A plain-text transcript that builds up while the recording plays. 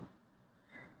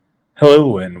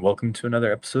Hello, and welcome to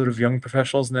another episode of Young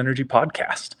Professionals in Energy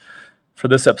podcast. For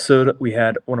this episode, we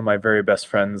had one of my very best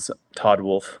friends, Todd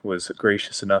Wolf, was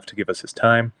gracious enough to give us his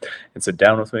time and sit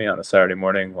down with me on a Saturday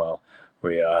morning while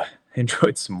we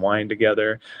enjoyed some wine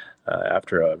together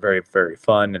after a very, very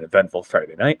fun and eventful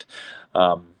Friday night.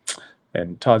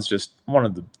 And Todd's just one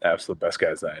of the absolute best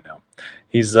guys that I know.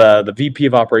 He's the VP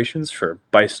of Operations for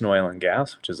Bison Oil and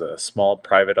Gas, which is a small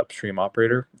private upstream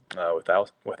operator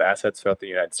with assets throughout the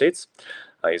United States.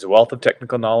 He's a wealth of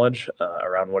technical knowledge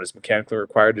around what is mechanically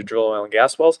required to drill oil and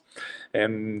gas wells,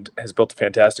 and has built a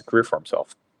fantastic career for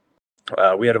himself.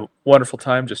 We had a wonderful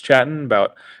time just chatting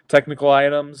about technical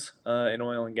items in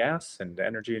oil and gas and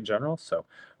energy in general, so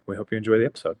we hope you enjoy the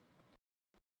episode.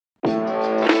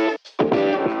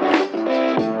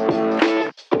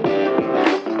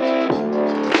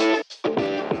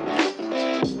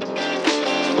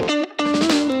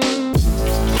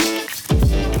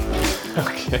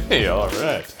 Okay, all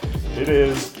right. It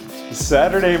is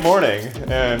Saturday morning,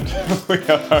 and we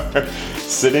are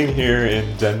sitting here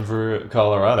in Denver,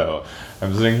 Colorado.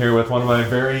 I'm sitting here with one of my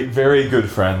very, very good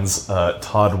friends,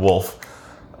 Todd Wolf.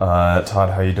 Todd,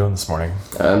 how you doing this morning?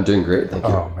 I'm doing great, thank you.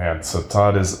 Oh, man. So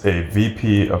Todd is a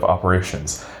VP of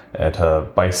Operations at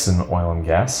Bison Oil and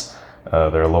Gas.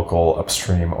 They're a local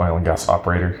upstream oil and gas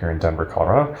operator here in Denver,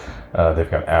 Colorado. They've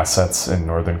got assets in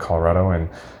northern Colorado, and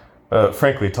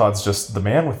frankly, Todd's just the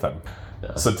man with them.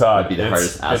 Yeah, so Todd, might be the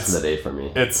hardest ask of the day for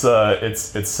me.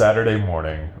 It's Saturday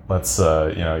morning. Let's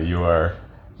you are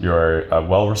a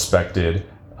well-respected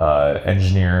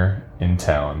engineer in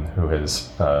town who has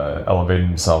elevated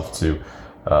himself to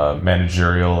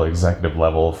managerial executive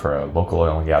level for a local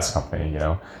oil and gas company.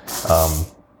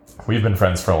 We've been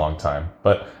friends for a long time,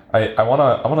 but I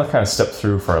wanna kind of step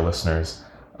through for our listeners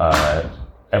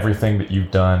everything that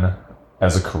you've done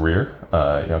as a career,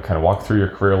 kind of walk through your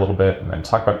career a little bit, and then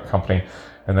talk about your company,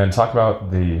 and then talk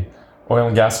about the oil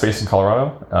and gas space in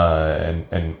Colorado,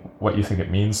 and what you think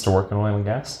it means to work in oil and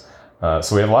gas.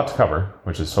 So we have a lot to cover,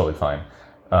 which is totally fine.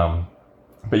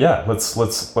 But yeah, let's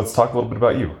talk a little bit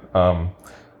about you.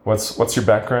 What's your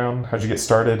background? How'd you get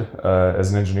started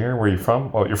as an engineer? Where are you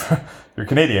from? Well, you're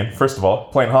Canadian, first of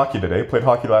all. Playing hockey today. Played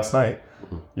hockey last night.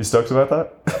 You stoked about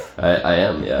that? I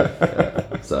am,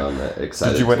 yeah. So I'm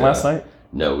excited. Did you win last night?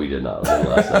 No, we did not win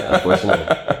last night, unfortunately.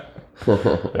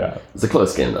 Yeah. It's a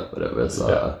close game though, but it was.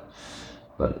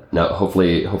 But no,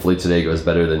 hopefully today goes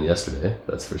better than yesterday.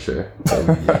 That's for sure. In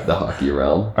the hockey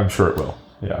realm. I'm sure it will.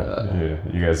 Yeah.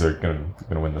 You guys are gonna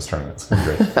win this tournament. It's gonna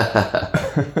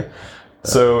be great.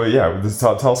 So yeah,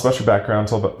 tell us about your background.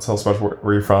 Tell us about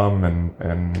where you're from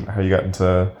and how you got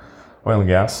into oil and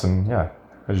gas, and yeah,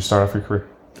 how'd you start off your career?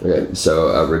 Okay,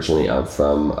 so originally I'm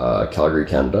from Calgary,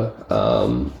 Canada.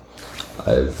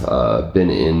 I've been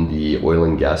in the oil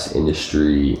and gas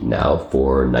industry now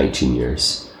for 19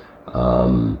 years.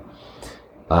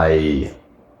 I,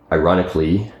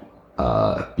 ironically,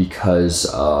 because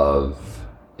of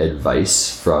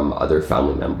advice from other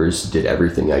family members, did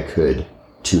everything I could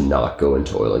to not go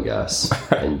into oil and gas.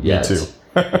 And yet, Me too.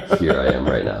 here I am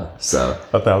right now. So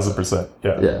 1,000%.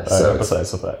 Yeah. So I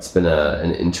empathize with that. It's been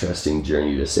an interesting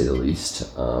journey to say the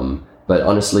least. But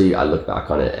honestly, I look back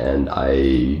on it and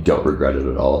I don't regret it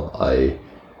at all.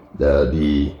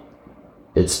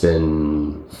 It's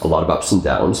been a lot of ups and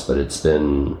downs, but it's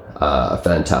been a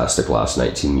fantastic last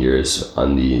 19 years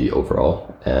on the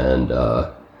overall. And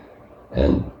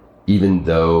even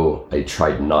though I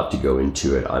tried not to go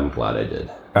into it, I'm glad I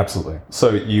did. Absolutely.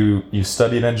 So you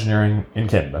studied engineering in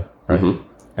Canada, right? Mm-hmm.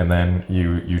 And then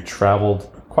you traveled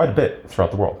quite a bit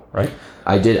throughout the world, right?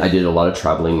 I did a lot of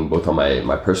traveling, both on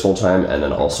my personal time and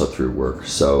then also through work.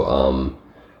 So,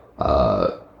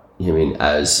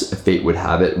 as fate would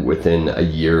have it, within a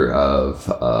year of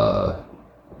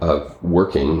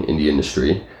working in the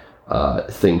industry,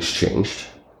 things changed,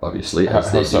 obviously.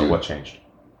 What changed?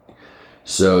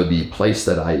 So the place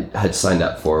that I had signed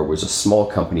up for was a small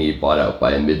company bought out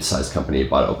by a mid-sized company,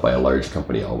 bought out by a large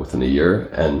company, all within a year.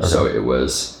 And so it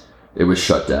was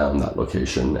shut down, that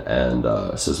location, and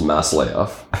so it was mass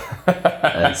layoff.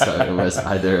 And so it was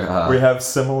either we have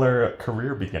similar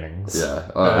career beginnings.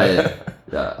 Yeah.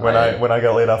 When I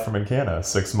got laid off from Encana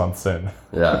 6 months in.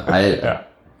 I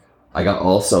got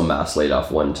also mass laid off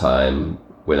one time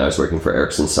when I was working for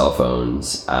Ericsson Cell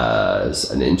Phones as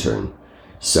an intern.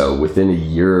 So within a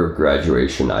year of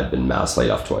graduation, I'd been mass laid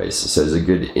off twice. So it was a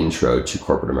good intro to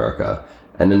corporate America.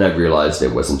 And then I realized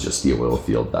it wasn't just the oil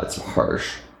field that's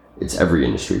harsh. It's every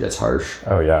industry that's harsh.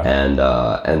 Oh, yeah. And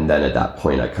then at that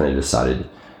point, I kind of decided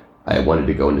I wanted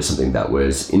to go into something that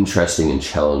was interesting and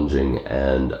challenging.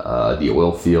 And the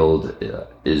oil field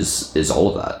is all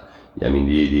of that. I mean,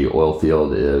 the oil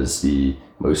field is the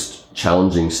most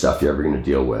challenging stuff you're ever going to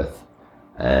deal with,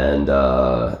 and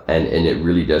it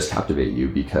really does captivate you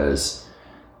because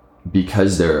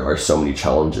there are so many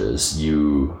challenges.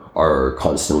 You are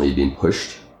constantly being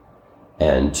pushed,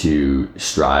 and to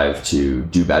strive to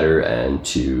do better and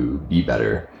to be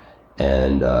better,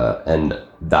 and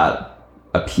that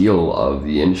appeal of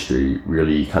the industry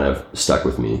really kind of stuck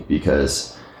with me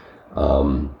because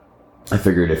I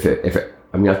figured if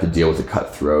I'm gonna have to deal with a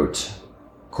cutthroat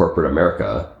corporate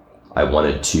America, I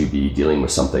wanted to be dealing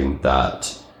with something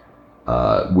that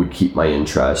would keep my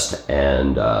interest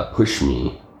and push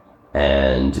me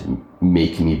and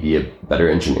make me be a better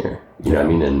engineer. You know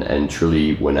what I mean? And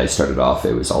truly, when I started off,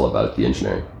 it was all about the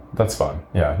engineering. That's fun.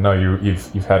 Yeah. No,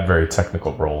 you've had very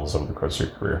technical roles over the course of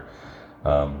your career.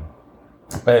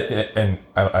 And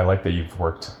I like that you've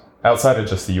worked outside of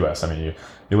just the U.S. I mean,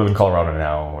 you live in Colorado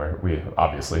now, where we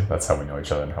obviously that's how we know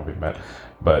each other and how we've met.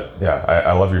 But yeah,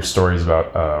 I love your stories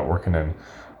about working in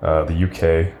the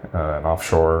U.K. And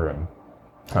offshore. And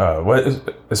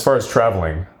as far as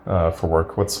traveling for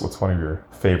work, what's one of your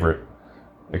favorite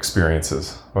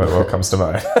experiences? What comes to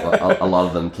mind? Well, a lot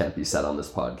of them can't be said on this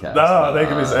podcast. No, they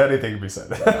can be said. Anything can be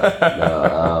said.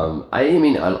 I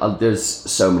mean, there's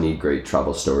so many great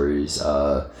travel stories.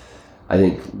 I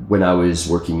think when I was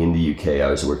working in the UK, I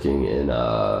was working in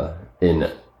a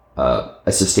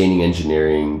sustaining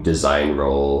engineering design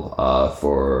role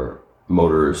for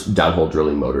motors, downhole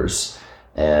drilling motors.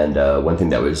 And one thing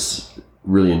that was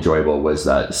really enjoyable was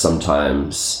that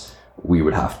sometimes we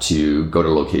would have to go to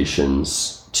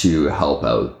locations to help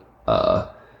out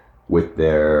with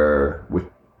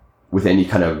any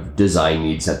kind of design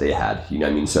needs that they had. You know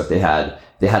what I mean? So if they had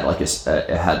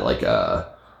like a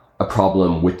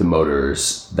problem with the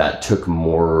motors that took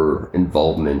more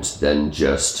involvement than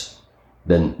just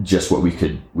what we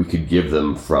could give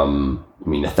them from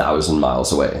 1,000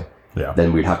 miles away. Yeah.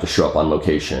 Then we'd have to show up on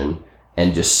location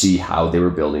and just see how they were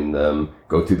building them,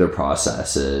 go through their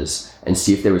processes, and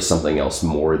see if there was something else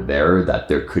more there, that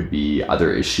there could be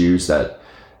other issues that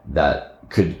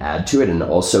could add to it, and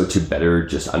also to better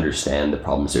just understand the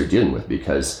problems they're dealing with,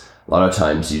 because a lot of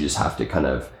times you just have to kind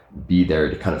of be there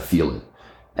to kind of feel it.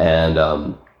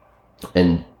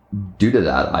 And due to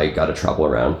that, I got to travel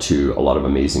around to a lot of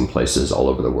amazing places all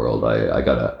over the world.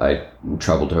 I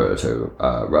traveled to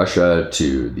Russia,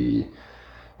 to the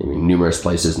numerous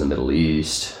places in the Middle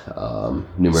East,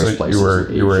 numerous places in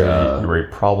Asia. You were a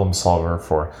problem solver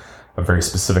for a very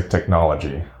specific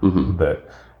technology that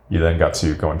you then got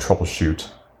to go and troubleshoot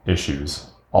issues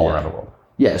all around the world.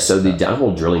 Yeah, so the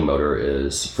downhole drilling motor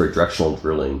is for directional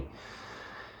drilling.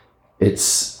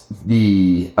 It's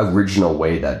the original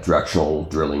way that directional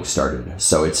drilling started.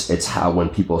 So it's how, when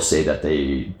people say that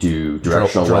they do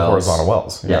directional drill wells, horizontal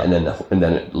wells, and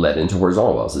then it led into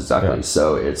horizontal wells. Exactly. Yeah.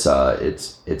 So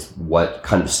it's what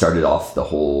kind of started off the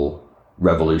whole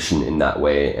revolution in that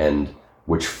way, and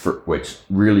which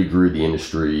really grew the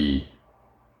industry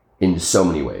in so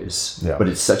many ways. Yeah. But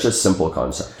it's such a simple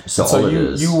concept. So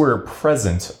you were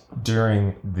present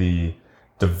during the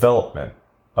development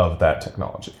of that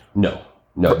technology.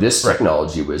 No, this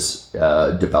technology was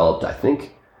developed, I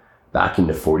think, back in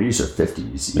the 40s or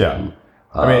 50s. Even.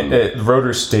 Yeah.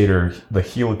 Rotor stator, the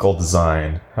helical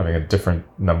design, having a different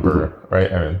number,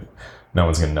 right? I mean, no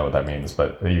one's going to know what that means,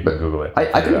 but you can Google it.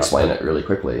 I can explain it really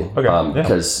quickly. Okay.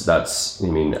 Because that's,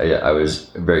 I was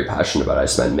very passionate about it. I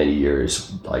spent many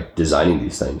years designing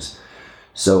these things.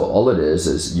 So all it is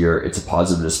it's a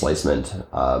positive displacement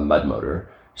mud motor.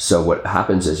 So what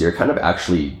happens is you're kind of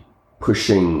actually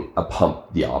pushing a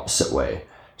pump the opposite way.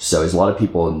 So as a lot of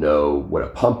people know what a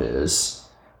pump is,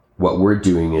 what we're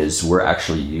doing is we're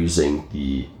actually using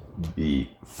the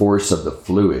force of the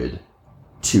fluid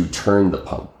to turn the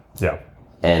pump. Yeah.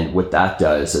 And what that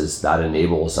does is that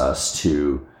enables us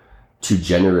to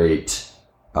generate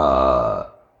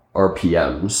RPMs,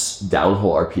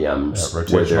 downhole RPMs,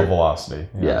 rotational velocity.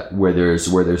 Where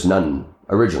there's none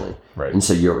originally. Right. And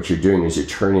so what you're doing is you're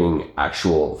turning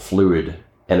actual fluid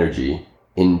energy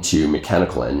into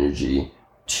mechanical energy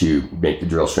to make the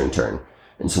drill string turn.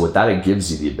 And so what that gives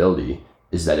you the ability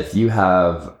is that if you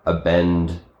have a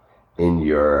bend in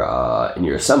your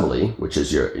assembly, which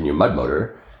is in your mud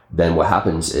motor, then what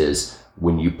happens is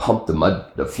when you pump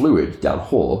the fluid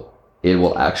downhole, it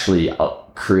will actually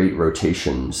create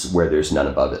rotations where there's none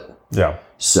above it. Yeah.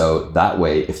 So that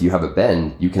way, if you have a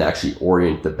bend, you can actually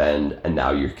orient the bend, and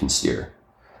now you can steer.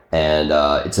 And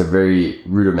it's a very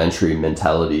rudimentary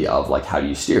mentality of how do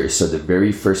you steer. So the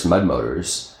very first mud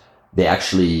motors,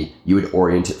 you would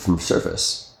orient it from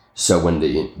surface. So when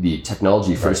the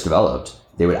technology first developed,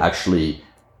 they would actually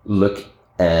look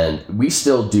And we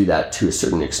still do that to a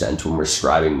certain extent when we're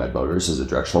scribing med motors as a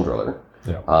directional driller.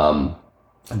 Yeah.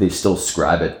 They still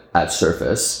scribe it at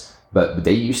surface, but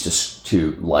they used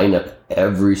to line up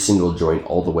every single joint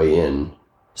all the way in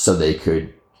so they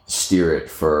could steer it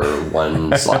for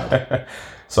one slide.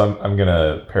 So I'm going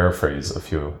to paraphrase a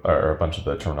bunch of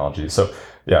the terminology. So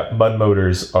yeah, mud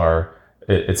motors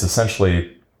it's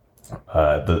essentially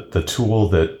the tool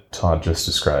that Todd just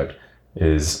described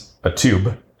is a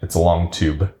tube. It's a long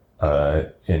tube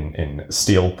in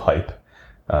steel pipe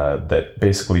that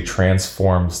basically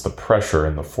transforms the pressure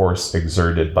and the force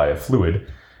exerted by a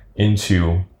fluid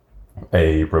into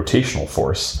a rotational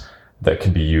force that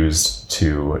can be used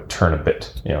to turn a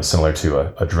bit, similar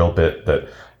to a drill bit that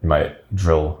you might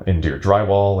drill into your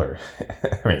drywall, or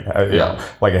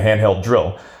like a handheld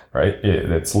drill, right?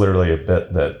 It's literally a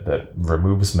bit that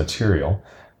removes material.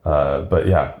 But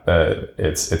yeah,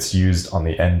 it's used on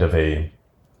the end of a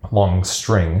long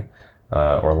string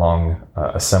or long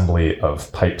assembly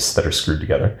of pipes that are screwed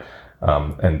together.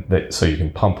 So you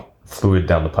can pump fluid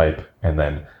down the pipe and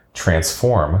then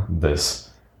transform this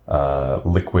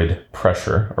liquid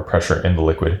pressure or pressure in the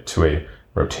liquid to a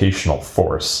rotational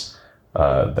force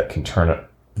that can turn a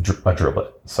drill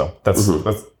bit. So that's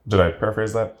did I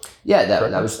paraphrase that? Yeah,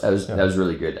 that was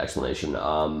really good explanation.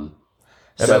 And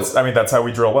that's how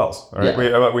we drill wells. Right?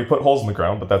 Yeah. We put holes in the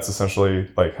ground, but that's essentially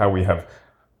like how we have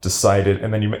decided.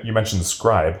 And then you mentioned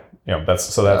scribe.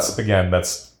 That's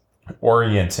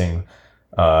orienting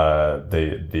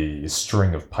the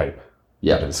string of pipe.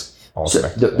 Yeah. That is so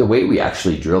the way we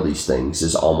actually drill these things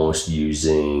is almost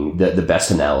using the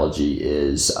best analogy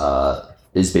is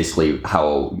basically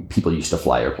how people used to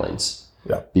fly airplanes.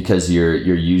 Yeah. Because you're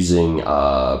using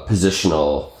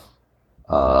positional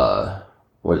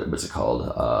what's it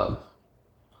called?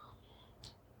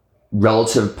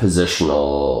 Relative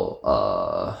positional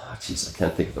I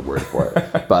can't think of the word for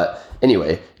it. But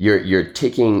anyway, you're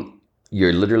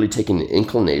literally taking an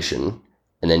inclination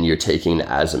and then you're taking an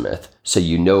azimuth. So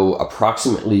you know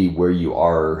approximately where you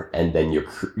are, and then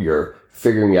you're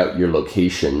figuring out your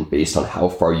location based on how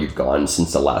far you've gone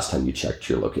since the last time you checked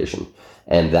your location.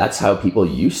 And that's how people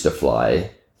used to fly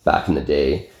back in the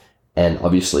day. And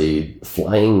obviously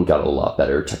flying got a lot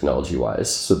better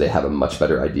technology-wise, so they have a much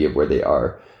better idea of where they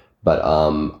are. But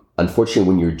unfortunately,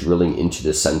 when you're drilling into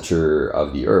the center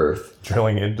of the earth,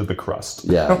 drilling into the crust,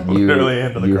 yeah,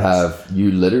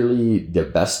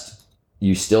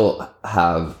 you still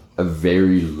have a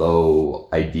very low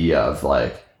idea of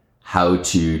like how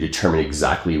to determine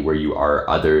exactly where you are,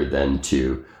 other than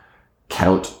to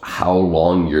count how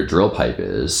long your drill pipe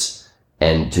is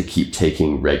and to keep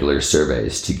taking regular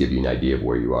surveys to give you an idea of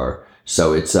where you are.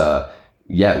 So it's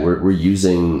we're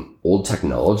using old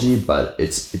technology, but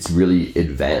it's really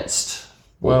advanced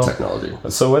technology.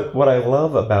 So what I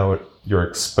love about your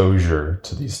exposure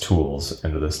to these tools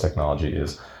and to this technology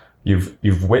is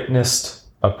you've witnessed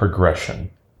a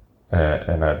progression,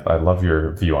 and I love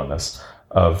your view on this,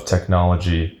 of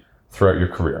technology throughout your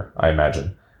career, I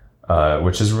imagine,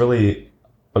 which is really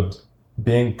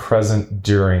being present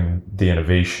during the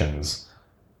innovations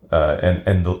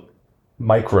and the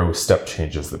micro step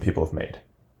changes that people have made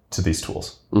to these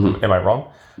tools. Mm-hmm. Am I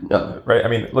wrong? No. Right? I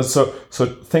mean, so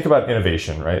think about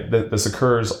innovation, right? This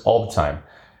occurs all the time.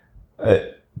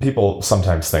 People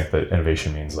sometimes think that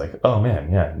innovation means like, oh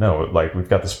man, yeah, no, like we've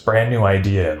got this brand new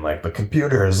idea and like the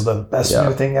computer is the best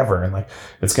new thing ever and like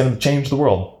it's going to change the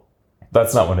world.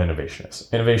 That's not what innovation is.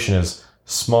 Innovation is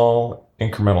small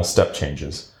incremental step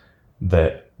changes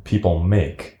that people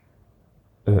make.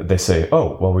 They say,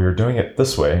 oh, well, we were doing it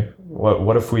this way.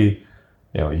 What if we,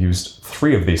 used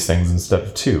 3 of these things instead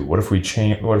of 2? What if we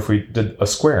did a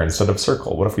square instead of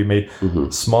circle? What if we made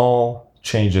small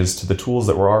changes to the tools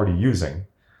that we're already using?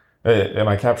 Am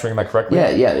I capturing that correctly?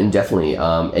 Yeah, and definitely.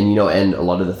 And a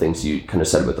lot of the things you kind of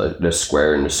said with the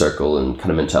square and the circle and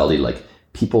kind of mentality, like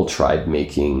people tried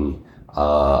making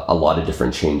a lot of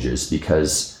different changes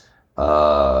because,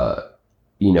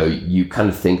 you kind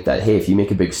of think that, hey, if you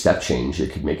make a big step change,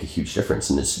 it could make a huge difference.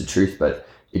 And it's the truth, but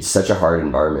it's such a hard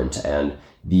environment. And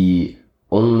the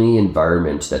only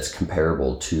environment that's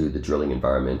comparable to the drilling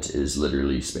environment is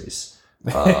literally space.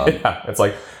 It's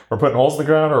like we're putting holes in the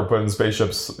ground or we're putting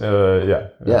spaceships.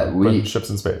 Putting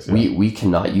ships in space. Yeah. We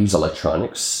cannot use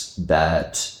electronics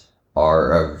that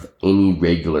are of any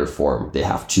regular form. They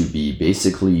have to be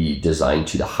basically designed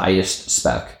to the highest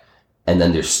spec, and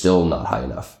then they're still not high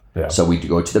enough. Yeah. So we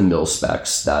go to the mil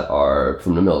specs that are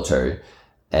from the military,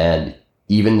 and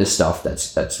even the stuff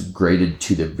that's graded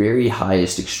to the very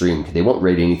highest extreme, they won't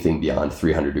rate anything beyond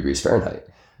 300 degrees Fahrenheit.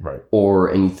 Right.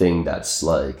 Or anything that's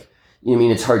like, I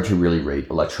mean, it's hard to really rate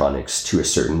electronics to a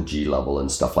certain G level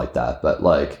and stuff like that. But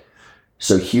like,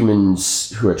 so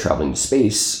humans who are traveling to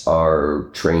space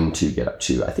are trained to get up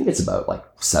to, I think it's about like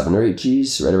 7 or 8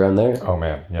 Gs, right around there. Oh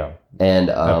man, yeah. And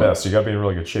At best, you got to be in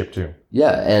really good shape too.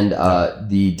 yeah, and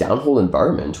the downhole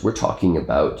environment, we're talking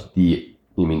about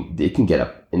they can get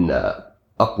up in the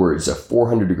upwards of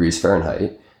 400 degrees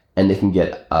Fahrenheit, and they can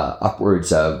get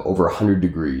upwards of over 100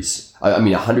 degrees.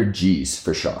 100 Gs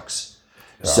for shocks.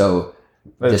 Yeah. So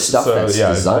the stuff that's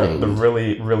designed, the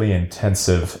really, really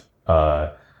intensive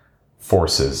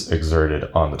forces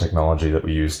exerted on the technology that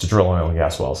we use to drill oil and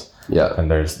gas wells. Yeah, and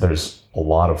there's a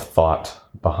lot of thought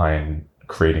behind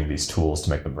creating these tools to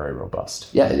make them very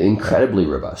robust. Yeah, incredibly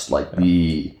robust. Like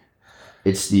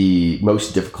it's the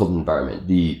most difficult environment.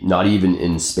 Not even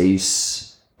in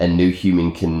space, and no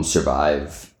human can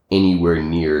survive anywhere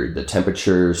near the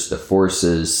temperatures, the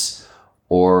forces,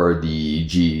 or the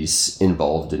G's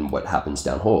involved in what happens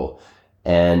downhole.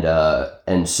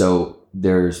 And so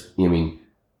there's,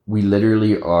 we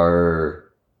literally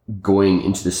are going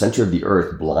into the center of the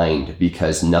earth blind,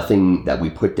 because nothing that we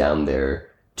put down there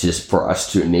just for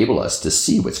us to enable us to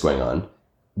see what's going on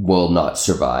will not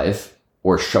survive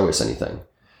or show us anything.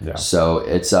 Yeah. So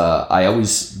it's I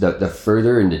always, the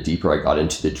further and the deeper I got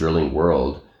into the drilling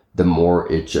world, the more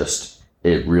it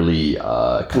really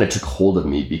kind of took hold of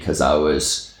me, because I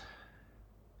was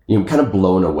kind of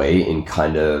blown away and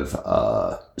kind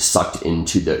of sucked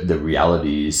into the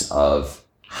realities of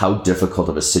how difficult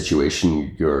of a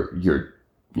situation you're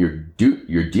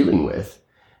dealing with,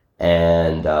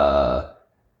 and that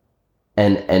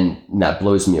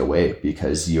blows me away,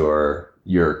 because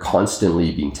you're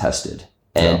constantly being tested,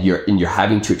 and you're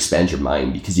having to expand your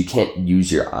mind, because you can't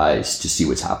use your eyes to see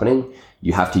what's happening.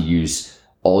 You have to use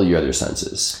all your other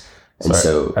senses. And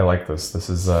so I like this. This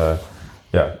is So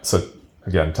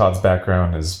again, Todd's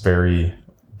background is very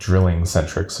drilling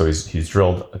centric. So he's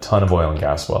drilled a ton of oil and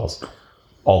gas wells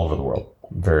all over the world.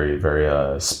 Very,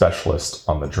 very specialist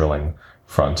on the drilling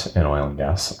front in oil and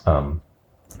gas. And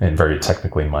very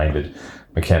technically minded,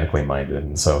 mechanically minded.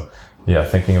 And so,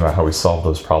 thinking about how we solve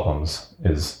those problems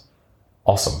is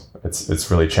awesome. It's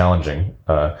really challenging.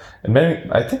 And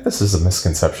I think this is a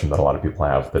misconception that a lot of people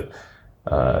have, that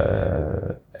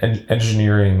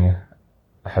engineering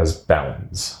has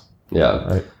bounds.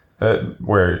 Yeah. Right?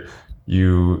 Where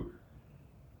you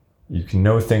can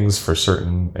know things for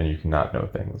certain and you cannot know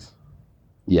things.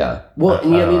 Yeah. Well,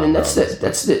 and that's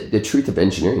the truth of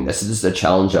engineering. That's just the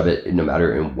challenge of it, no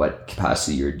matter in what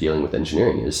capacity you're dealing with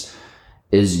engineering, is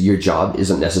your job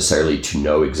isn't necessarily to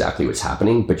know exactly what's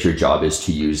happening, but your job is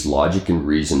to use logic and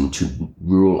reason to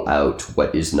rule out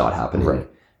what is not happening. Right.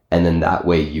 And then that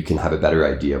way you can have a better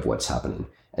idea of what's happening.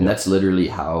 And that's literally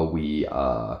how we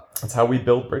that's how we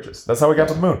build bridges. That's how we got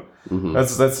to the moon. Mm-hmm.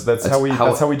 That's how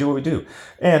we do what we do.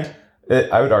 And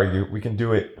I would argue we can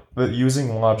do it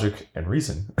using logic and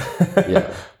reason.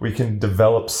 Yeah. We can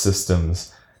develop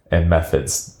systems and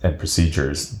methods and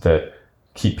procedures that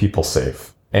keep people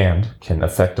safe and can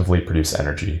effectively produce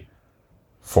energy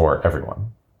for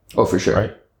everyone. Oh, for sure.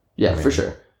 Right? Yeah, for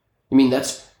sure.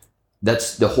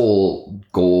 That's the whole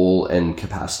goal and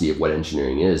capacity of what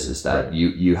engineering is that right.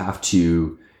 you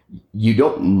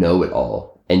don't know it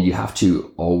all, and you have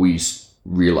to always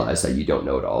realize that you don't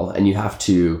know it all. And you have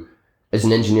to, as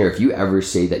an engineer, if you ever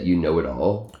say that you know it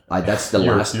all, that's the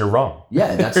last... You're wrong.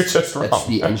 Yeah, that's, you're just wrong. That's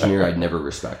the engineer I'd never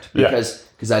respect.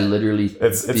 Because I literally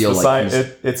feel like...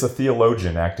 It's a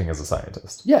theologian acting as a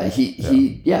scientist. Yeah,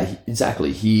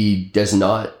 exactly. He does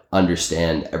not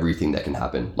understand everything that can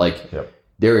happen. Like... Yep.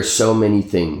 There are so many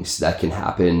things that can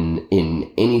happen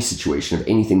in any situation of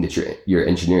anything that you're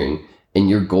engineering, and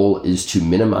your goal is to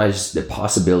minimize the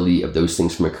possibility of those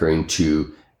things from occurring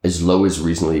to as low as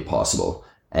reasonably possible,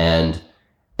 and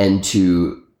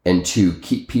to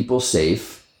keep people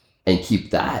safe and keep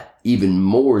that even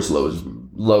more as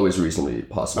low as reasonably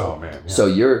possible. Oh man! Yeah. So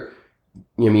you're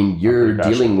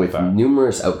dealing with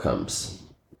numerous outcomes.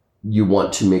 You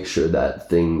want to make sure that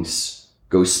things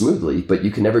go smoothly, but you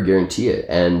can never guarantee it.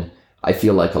 And I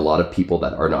feel like a lot of people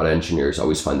that are not engineers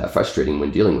always find that frustrating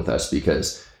when dealing with us,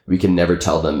 because we can never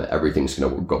tell them everything's going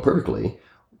to go perfectly,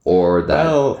 or that.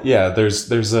 Well, yeah, I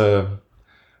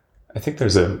think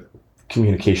there's a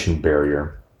communication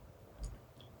barrier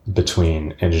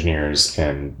between engineers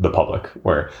and the public,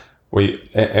 where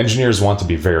engineers want to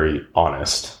be very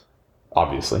honest.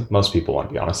 Obviously, most people want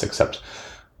to be honest, except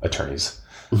attorneys.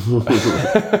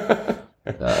 They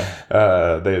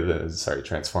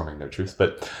transforming their truth,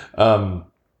 but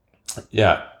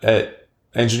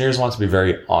engineers want to be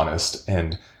very honest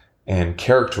and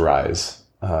characterize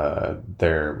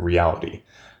their reality,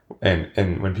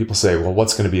 And when people say, well,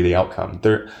 what's going to be the outcome?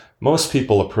 Most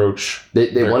people approach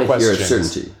They want to hear a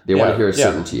questions- certainty. They want to hear a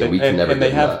certainty, and we can never and they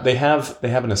give have that. they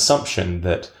have an assumption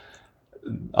that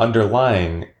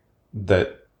underlying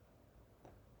that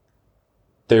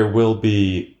there will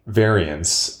be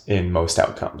variance in most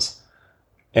outcomes,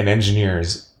 and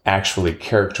engineers actually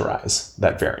characterize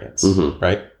that variance,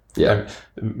 right? Yeah.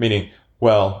 Meaning,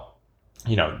 well,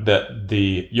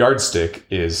 the yardstick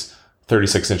is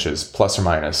 36 inches plus or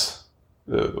minus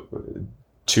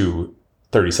to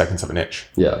 30 seconds of an inch.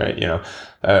 Yeah.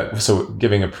 Right. So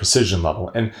giving a precision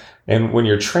level, and when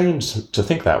you're trained to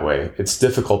think that way, it's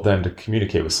difficult then to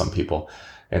communicate with some people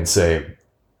and say,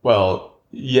 well,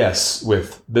 yes,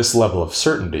 with this level of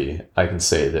certainty, I can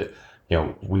say that,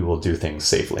 we will do things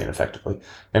safely and effectively.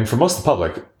 And for most of the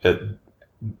public,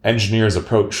 engineers'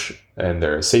 approach and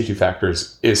their safety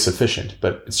factors is sufficient,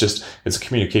 but it's a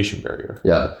communication barrier.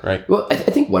 Yeah. Right. Well, I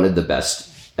think one of the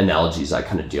best analogies I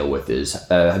kind of deal with is,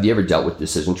 have you ever dealt with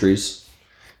decision trees?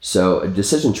 So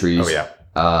decision trees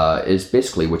is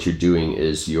basically what you're doing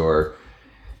is you're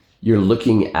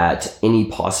looking at any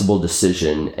possible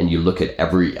decision, and you look at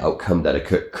every outcome that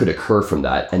could occur from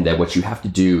that. And then what you have to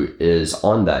do is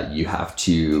on that, you have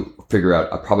to figure out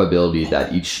a probability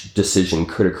that each decision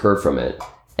could occur from it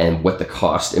and what the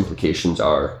cost implications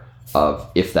are of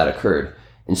if that occurred.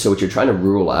 And so what you're trying to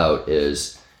rule out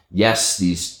is, yes,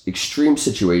 these extreme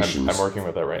situations. I'm working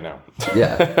with that right now.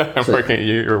 Yeah.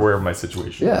 You're aware of my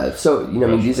situation. Yeah. So,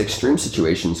 these extreme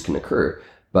situations can occur,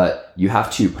 but you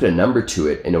have to put a number to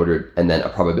it and then a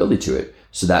probability to it.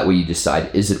 So that way you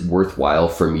decide, is it worthwhile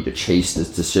for me to chase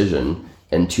this decision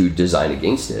and to design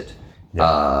against it?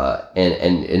 Yeah.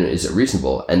 And is it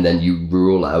reasonable? And then you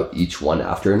rule out each one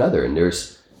after another. And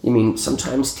there's,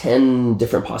 sometimes 10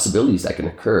 different possibilities that can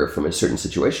occur from a certain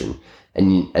situation.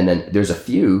 And then there's a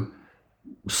few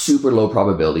super low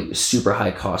probability, super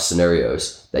high cost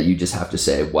scenarios that you just have to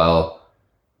say, well,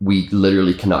 we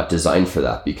literally cannot design for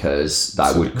that because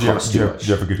that would cost too much. Do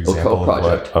you have a good example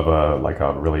of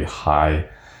a really high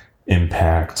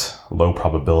impact, low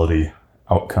probability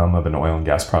outcome of an oil and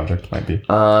gas project might be?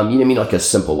 Like a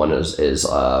simple one is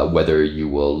whether you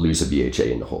will lose a BHA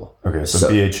in the hole. Okay, so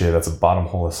BHA, that's a bottom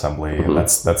hole assembly, and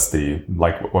that's the,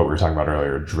 like what we were talking about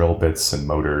earlier, drill bits and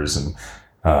motors and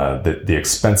the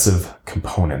expensive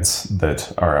components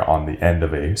that are on the end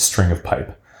of a string of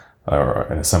pipe or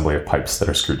an assembly of pipes that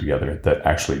are screwed together that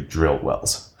actually drill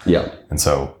wells. Yeah. And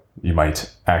so you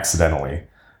might accidentally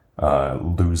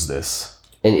lose this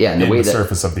and the way the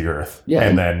surface of the earth,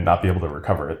 and then not be able to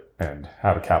recover it and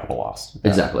have a capital loss.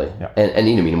 Exactly. Yeah.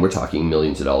 And we're talking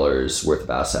millions of dollars worth of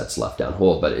assets left down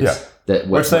hole, but it's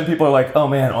which then people are like, oh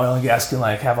man, oil and gas can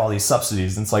have all these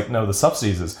subsidies. And it's like, no, the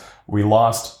subsidies is we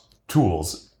lost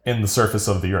tools in the surface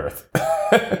of the earth.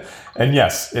 And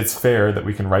yes, it's fair that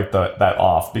we can write that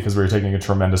off because we're taking a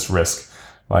tremendous risk.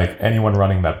 Like anyone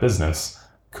running that business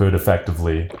could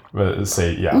effectively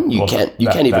say,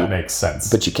 that makes sense.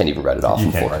 But you can't even write it off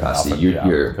in full capacity.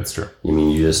 That's true.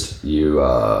 You just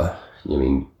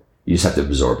have to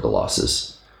absorb the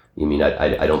losses.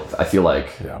 I feel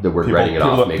like the word writing it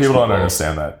off makes people don't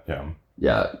understand that. Yeah.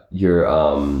 Yeah, you're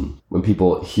when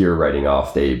people hear writing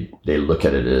off, they look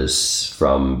at it as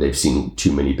from they've seen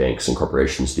too many banks and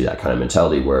corporations do that kind of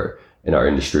mentality where in our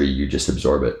industry you just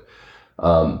absorb it.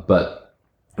 But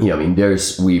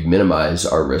we minimize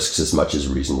our risks as much as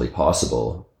reasonably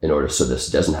possible in order so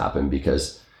this doesn't happen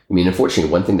because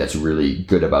unfortunately one thing that's really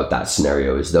good about that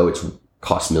scenario is though it's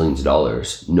cost millions of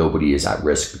dollars, nobody is at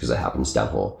risk because it happens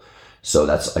downhole. So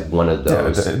that's like one of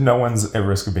those. No one's at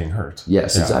risk of being hurt.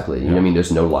 Yes, exactly.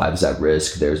 There's no lives at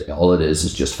risk. There's all it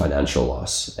is just financial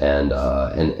loss, and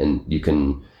you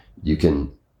can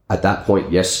at that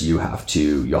point, yes, you'll have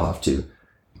to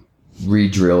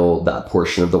re-drill that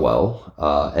portion of the well,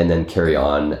 and then carry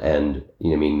on. And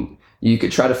you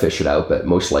could try to fish it out, but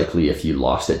most likely, if you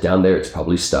lost it down there, it's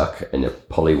probably stuck, and it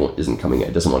probably isn't coming.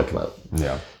 It doesn't want to come out.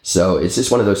 Yeah. So it's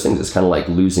just one of those things. It's kind of like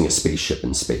losing a spaceship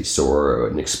in space or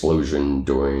an explosion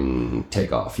during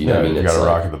takeoff. You got a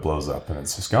rocket that blows up and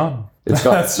it's just gone. It's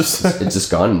gone. it's just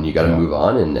gone, and you got to move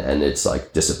on. And it's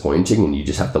like disappointing, and you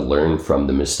just have to learn from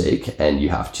the mistake, and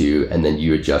then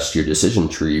you adjust your decision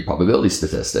tree probability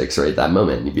statistics right at that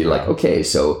moment. And you'd be like, okay,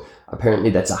 so apparently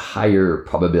that's a higher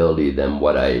probability than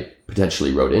what I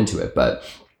potentially wrote into it, but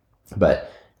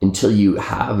until you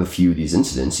have a few of these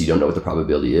incidents, you don't know what the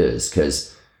probability is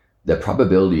because the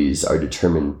probabilities are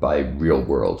determined by real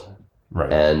world.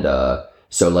 Right. And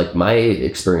so like my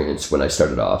experience when I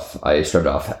started off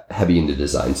heavy in the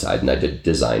design side, and I did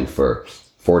design for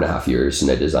 4.5 years,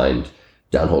 and I designed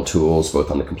downhole tools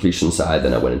both on the completion side,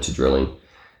 then I went into drilling.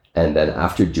 And then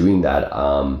after doing that,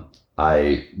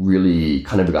 I really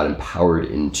kind of got empowered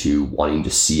into wanting to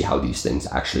see how these things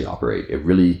actually operate. It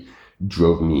really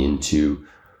drove me into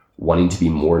wanting to be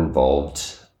more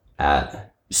involved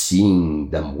at seeing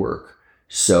them work.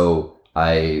 So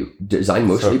I designed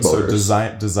mostly motors.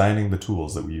 So designing the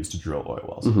tools that we use to drill oil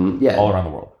wells Yeah. all around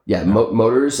the world. Yeah,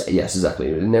 motors. Yes,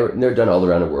 exactly. And they're done all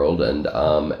around the world. And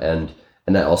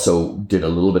I also did a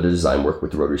little bit of design work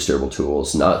with rotary steerable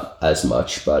tools, not as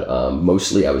much, but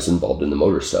mostly I was involved in the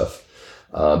motor stuff.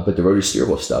 But the rotary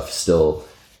steerable stuff still,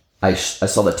 I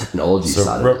saw the technology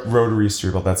side of it. Rotary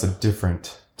steerable, that's a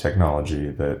different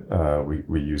technology that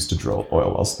we use to drill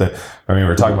oil wells. We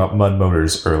were talking about mud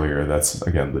motors earlier. That's,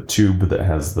 again, the tube that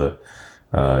has the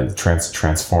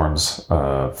transforms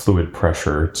fluid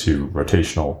pressure to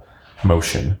rotational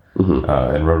motion.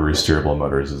 And rotary steerable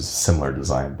motors is a similar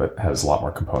design, but has a lot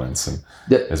more components and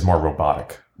is more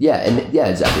robotic. Yeah, and yeah,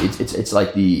 exactly. It's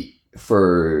like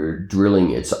for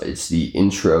drilling, it's the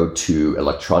intro to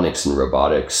electronics and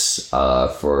robotics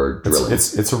for drilling.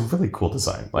 It's a really cool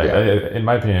design. In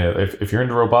my opinion, if you're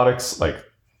into robotics, like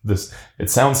this, it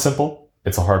sounds simple.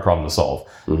 It's a hard problem to solve,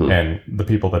 and the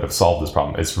people that have solved this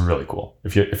problem, it's really cool.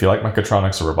 If you like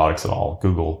mechatronics or robotics at all,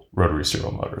 Google rotary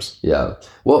steerable motors. Yeah,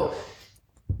 well,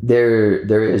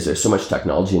 there's so much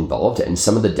technology involved, and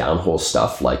some of the downhole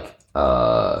stuff like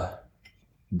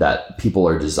that people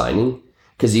are designing.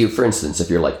 Because for instance, if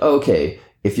you're like, oh, okay,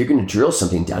 if you're going to drill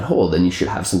something downhole, then you should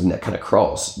have something that kind of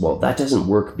crawls. Well, that doesn't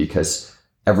work because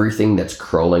everything that's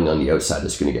crawling on the outside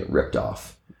is going to get ripped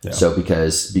off. Yeah. So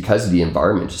because the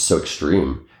environment is so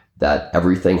extreme that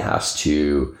everything has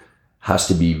to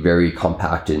be very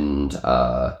compact and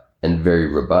very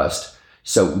robust.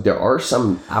 So there are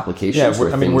some applications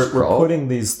where things crawl. We're putting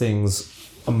these things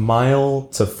a mile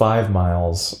to 5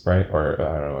 miles, right? Or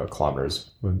I don't know,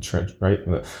 kilometers, right?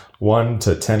 1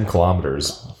 to 10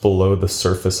 kilometers below the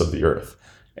surface of the earth.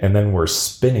 And then we're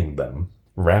spinning them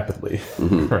rapidly,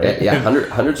 right? Yeah,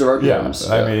 hundreds of RPMs.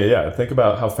 Yeah, think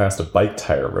about how fast a bike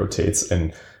tire rotates,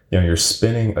 and you're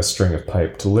spinning a string of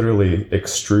pipe to literally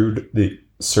extrude the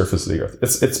surface of the earth.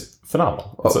 It's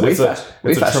phenomenal. Way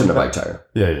faster than a bike tire.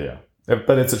 Yeah.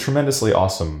 But it's a tremendously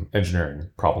awesome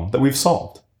engineering problem that we've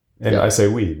solved. And I say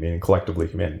we, meaning collectively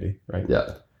humanity, right?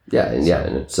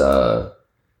 And it's so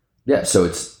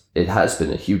it has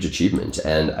been a huge achievement,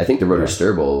 and I think the rotary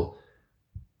steerable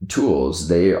tools,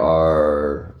 they're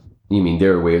a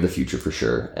way of the future for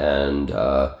sure, and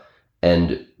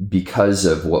because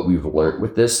of what we've learned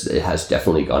with this, it has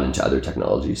definitely gone into other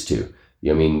technologies too.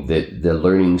 The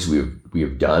learnings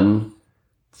we've done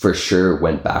for sure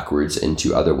went backwards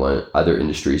into other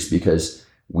industries, because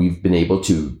we've been able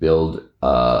to build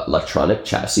electronic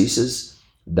chassis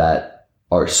that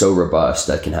are so robust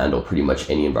that can handle pretty much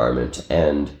any environment.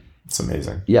 And it's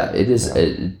amazing. Yeah, it is.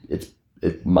 Yeah.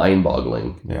 It's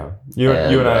mind-boggling. Yeah, you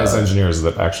and I as engineers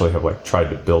that actually have tried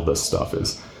to build this stuff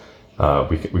is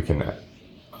we can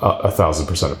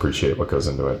 1,000% appreciate what goes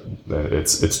into it.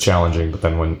 It's challenging, but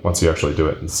then once you actually do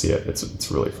it and see it, it's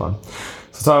really fun.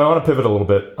 So Tom, I want to pivot a little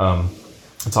bit and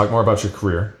talk more about your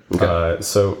career. Okay.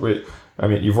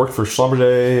 You've worked for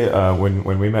Schlumberger.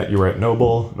 When we met, you were at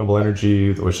Noble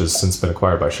Energy, which has since been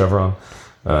acquired by Chevron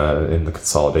in the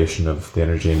consolidation of the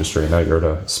energy industry. Now you're at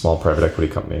a small private equity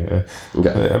company.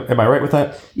 Am I right with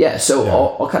that? Yeah. So yeah.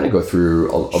 I'll kind of go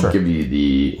through. I'll give you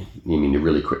the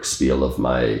really quick spiel of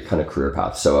my kind of career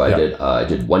path. So I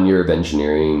did 1 year of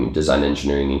design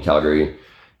engineering in Calgary,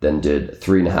 then did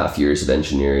 3.5 years of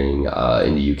engineering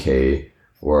in the UK,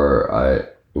 where I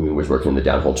was working in the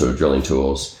downhole drilling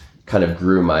tools. Kind of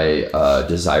grew my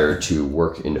desire to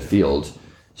work in the field.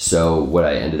 So what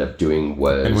I ended up doing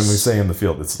was... And when we say in the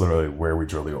field, it's literally where we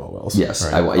drill the oil wells. Yes.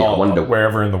 Right? I wanted to...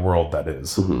 Wherever in the world that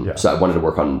is. Mm-hmm. Yeah. So I wanted to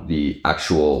work on the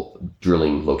actual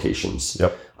drilling locations.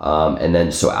 Yep. And then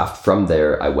from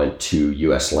there, I went to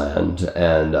US land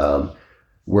and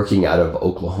working out of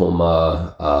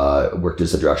Oklahoma, worked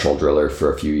as a directional driller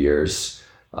for a few years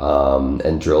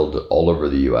and drilled all over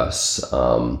the US.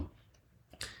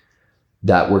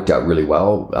 That worked out really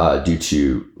well due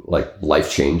to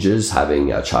life changes,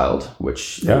 having a child,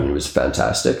 which was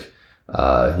fantastic.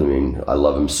 I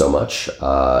love him so much.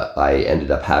 I ended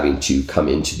up having to come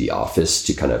into the office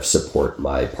to kind of support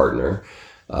my partner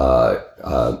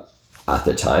at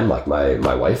the time,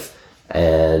 my wife.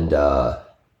 And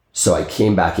so I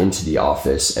came back into the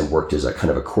office and worked as a kind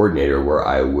of a coordinator, where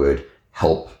I would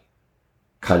help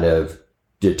kind of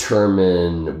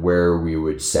determine where we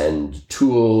would send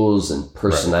tools and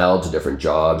personnel to different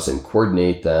jobs and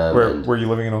coordinate them. Were you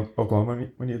living in Oklahoma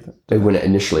when you did that? When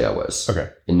initially I was.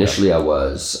 Okay. Initially I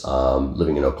was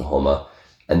living in Oklahoma,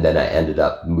 And then I ended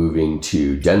up moving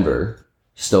to Denver,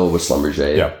 still with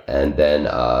Schlumberger, Yeah. and then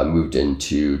moved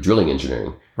into drilling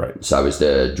engineering. Right. So I was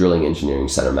the drilling engineering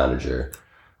center manager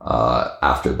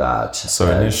after that. So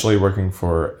initially working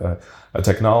for a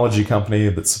technology company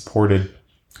that supported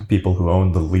people who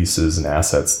owned the leases and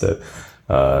assets that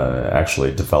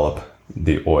actually develop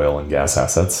the oil and gas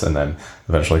assets, and then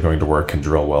eventually going to work and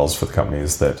drill wells for the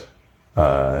companies that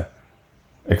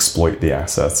exploit the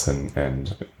assets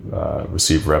and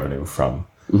receive revenue from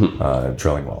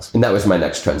drilling wells. And that was my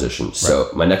next transition. So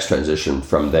my next transition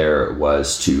from there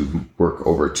was to work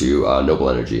over to Noble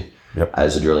Energy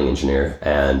as a drilling engineer.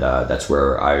 And that's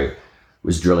where I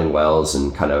was drilling wells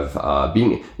and kind of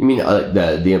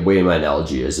the way my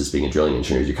analogy is being a drilling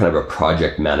engineer, you're kind of a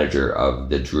project manager of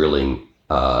the drilling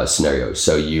scenarios.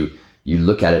 So you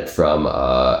look at it from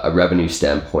a revenue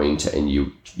standpoint, and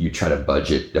you try to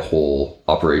budget the whole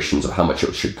operations of how much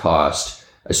it should cost,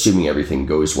 assuming everything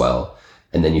goes well.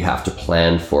 And then you have to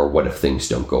plan for what if things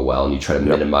don't go well, and you try to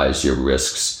minimize your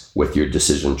risks with your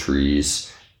decision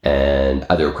trees and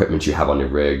other equipment you have on your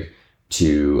rig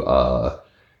to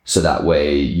so that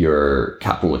way your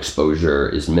capital exposure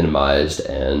is minimized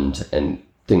and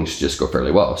things just go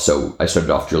fairly well. So I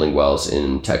started off drilling wells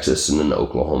in Texas and in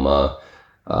Oklahoma,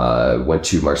 went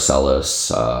to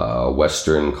Marcellus,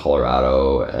 Western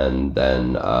Colorado, and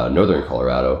then Northern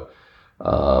Colorado.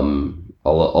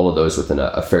 All of those within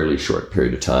a fairly short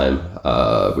period of time,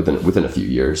 within a few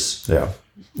years. Yeah.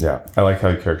 I like how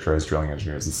you characterize drilling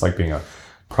engineers. It's like being a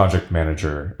project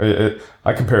manager.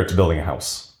 I compare it to building a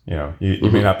house. You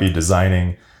may not be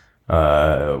designing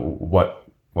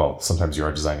sometimes you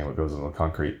are designing what goes into the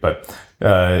concrete, but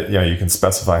you can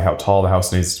specify how tall the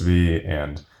house needs to be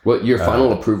and your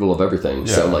final approval of everything.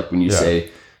 So like when you say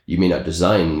you may not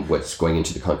design what's going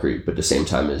into the concrete, but at the same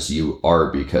time as you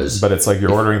are, but it's like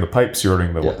you're ordering the pipes, you're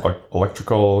ordering the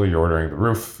electrical, you're ordering the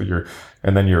roof,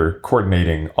 and then you're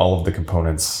coordinating all of the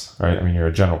components, right? I mean, you're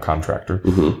a general contractor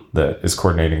that is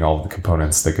coordinating all of the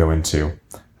components that go into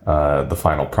the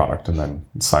final product and then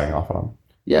signing off on them.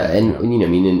 Yeah.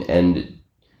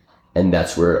 And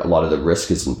that's where a lot of the risk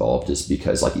is involved, is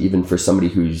because like even for somebody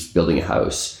who's building a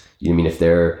house, if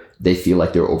they feel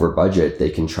like they're over budget, they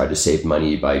can try to save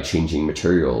money by changing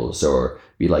materials or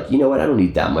be like, I don't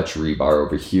need that much rebar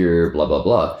over here, blah, blah,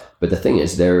 blah. But the thing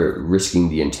is, they're risking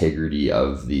the integrity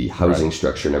of the housing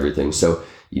structure and everything. So,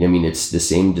 it's the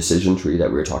same decision tree that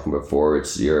we were talking about before.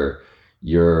 It's you're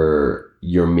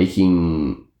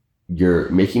making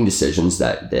decisions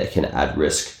that can add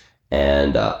risk.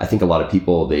 And I think a lot of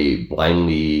people, they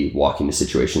blindly walk into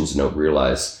situations and don't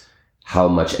realize how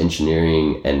much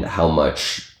engineering and how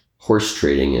much horse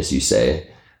trading, as you say,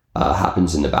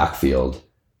 happens in the backfield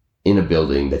in a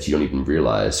building that you don't even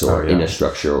realize, or in a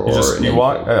structure, or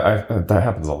that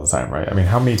happens all the time, right? I mean,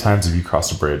 how many times have you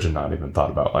crossed a bridge and not even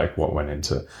thought about like what went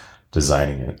into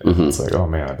designing it? It's like, oh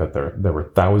man, I bet there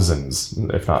were thousands,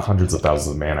 if not hundreds of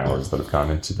thousands of man hours that have gone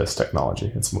into this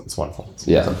technology. It's wonderful. It's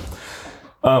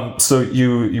so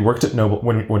you worked at Noble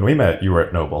when we met. You were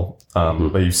at Noble,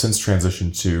 but you've since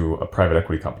transitioned to a private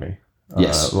equity company.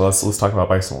 Yes. Well, let's talk about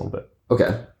Bison a little bit.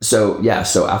 Okay. So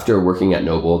after working at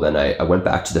Noble, then I went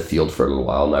back to the field for a little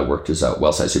while, and I worked as a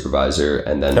well site supervisor,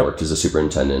 and then worked as a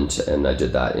superintendent, and I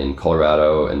did that in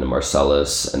Colorado and the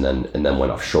Marcellus, and then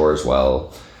went offshore as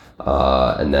well,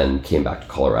 and then came back to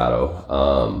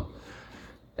Colorado.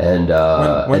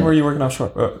 When were you working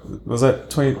offshore? Was that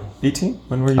 2018?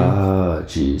 When were you?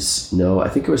 No, I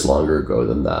think it was longer ago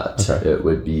than that. Okay. It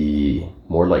would be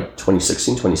more like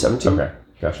 2016, 2017. Okay,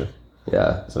 gotcha.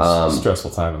 Yeah. So it's a stressful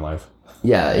time in life.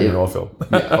 Yeah. In an oil field.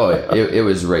 It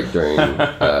was right during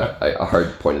a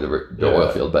hard point of the oil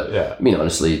field. But I mean,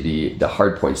 honestly, the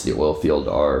hard points of the oil field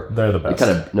they're the best.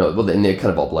 They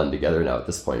kind of all blend together now at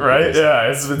this point. Right.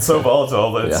 Yeah. It's been so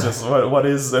volatile that it's just, what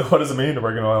does it mean to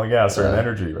work in oil and gas or in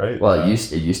energy, right? Well, it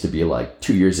used to be like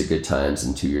 2 years of good times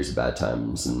and 2 years of bad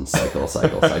times and cycle.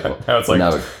 Now it's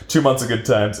like 2 months of good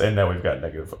times, and now we've got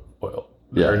negative oil.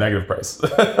 Or negative price.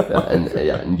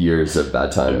 and years of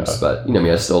bad times. But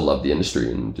I still love the industry,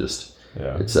 and just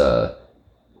it's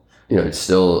it's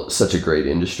still such a great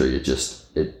industry.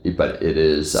 But it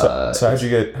is. So how'd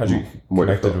you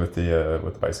connected with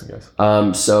the Bison guys?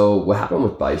 So what happened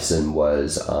with Bison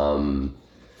was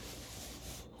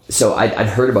so I'd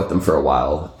heard about them for a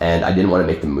while, and I didn't want to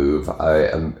make the move. I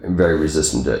am very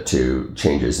resistant to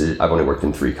changes. I've only worked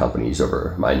in 3 companies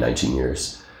over my 19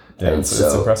 years. Yeah, it's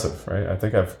impressive, right? I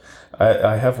think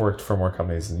I have worked for more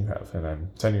companies than you have, and I'm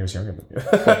 10 years younger than you.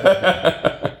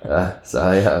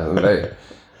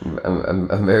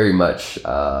 I'm very much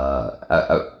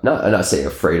not saying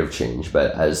afraid of change,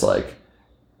 but as like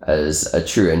as a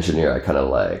true engineer, I kind of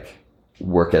like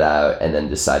work it out and then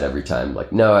decide every time,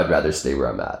 like, no, I'd rather stay where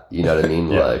I'm at. You know what I mean?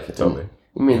 Yeah, like, totally.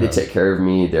 They take care of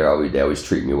me. They always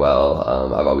treat me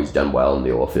well. I've always done well in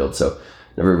the oil field, so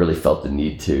never really felt the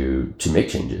need to make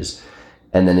changes.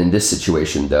 And then in this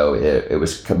situation, though, it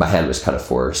was, my hand was kind of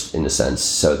forced in a sense.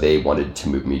 So they wanted to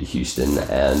move me to Houston,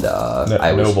 and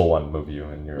Noble wanted to move you,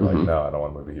 and you're like, no, I don't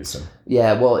want to move to Houston.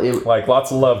 Yeah, well, like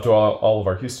lots of love to all of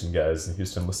our Houston guys and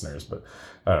Houston listeners, but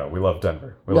I don't know, we love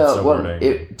Denver. We love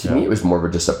snowboarding. To me, it was more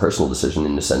of just a personal decision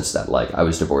in the sense that, like, I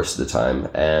was divorced at the time,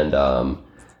 and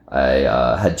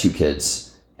I had 2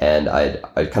 kids, and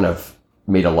I kind of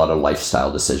made a lot of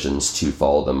lifestyle decisions to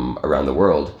follow them around the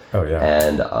world. Oh yeah.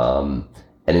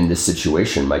 And in this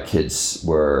situation, my kids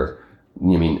were,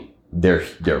 they're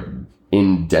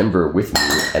in Denver with me,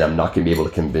 and I'm not going to be able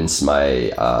to convince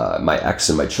my ex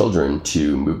and my children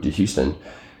to move to Houston.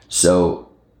 So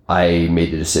I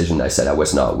made the decision. I said I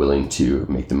was not willing to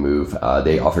make the move.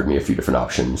 They offered me a few different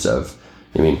options of,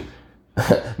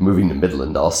 moving to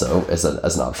Midland also as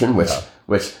an option, which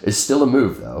is still a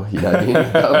move, though. You know what I mean?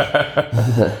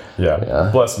 Yeah.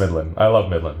 Bless Midland. I love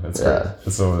Midland. It's great.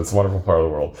 It's a wonderful part of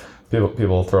the world.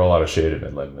 People throw a lot of shade at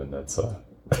Midland, and it's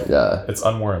it's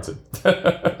unwarranted.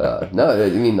 One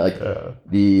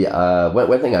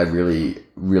thing I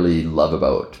really love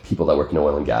about people that work in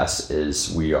oil and gas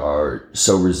is we are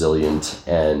so resilient,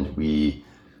 and we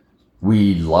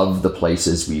love the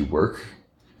places we work,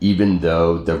 even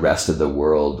though the rest of the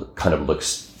world kind of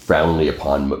looks frowningly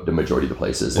upon the majority of the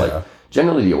places. Yeah. Like,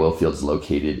 generally the oil field is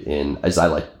located in, as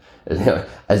I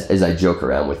joke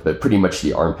around with, but pretty much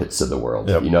the armpits of the world.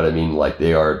 Yep. You know what I mean? Like,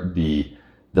 they are the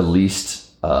least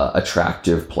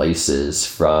attractive places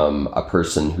from a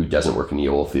person who doesn't work in the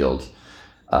oil field.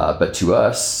 But to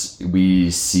us, we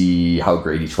see how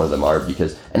great each one of them are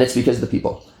it's because of the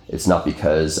people. It's not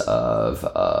because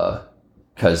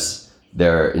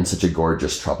they're in such a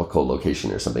gorgeous tropical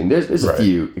location or something. There's a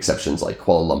few exceptions, like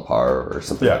Kuala Lumpur or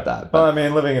something like that. But,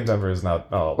 well, living in Denver is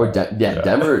not all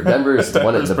Denver is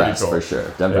one of the best, cool. For sure.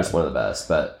 Denver's one of the best.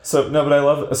 But I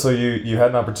love. So you had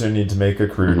an opportunity to make a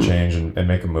career change and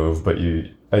make a move, but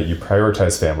you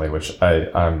prioritize family, which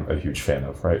I'm a huge fan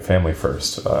of. Right, family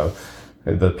first.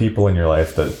 The people in your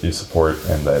life that you support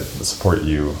and that support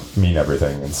you mean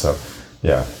everything. And so,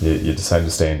 you decided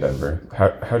to stay in Denver.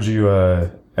 How'd you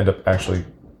end up actually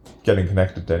getting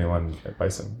connected to anyone at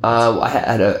Bison? I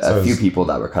had a few people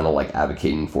that were kind of like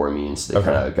advocating for me, and so they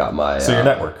kind of got my... So your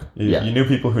network. You knew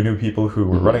people who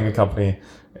were running a company,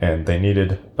 and they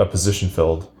needed a position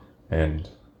filled, and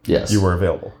you were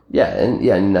available.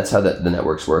 And that's how the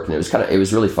networks work. And it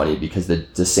was really funny because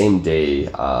the same day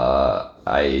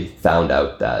I found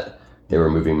out that they were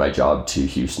moving my job to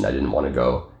Houston, I didn't want to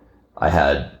go. I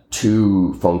had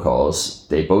 2 phone calls.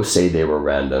 They both say they were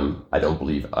random. I don't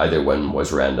believe either one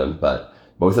was random, but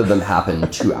both of them happened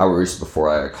 2 hours before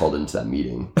I called into that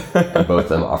meeting. And both of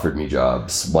them offered me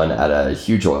jobs. One at a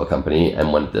huge oil company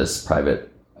and one at this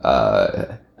private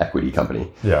equity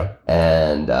company. Yeah.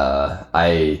 And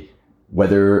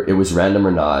whether it was random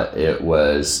or not, it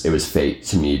was fate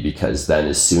to me, because then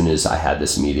as soon as I had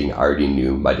this meeting, I already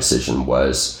knew my decision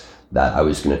was that I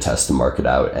was going to test the market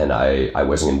out, and I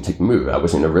wasn't going to take the move. I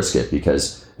wasn't going to risk it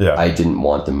because I didn't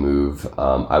want the move.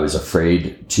 I was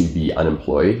afraid to be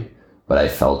unemployed, but I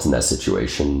felt in that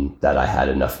situation that I had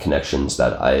enough connections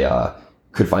that I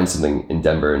could find something in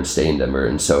Denver and stay in Denver.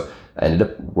 And so I ended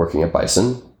up working at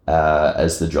Bison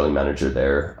as the drilling manager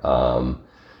there.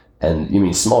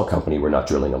 And small company, we're not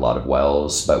drilling a lot of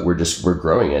wells, but we're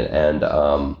growing it. And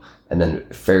then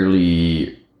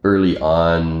fairly early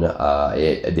on,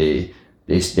 they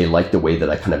liked the way that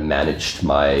I kind of managed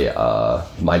my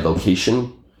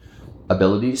location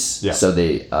abilities. Yeah. So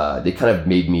they kind of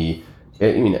made me.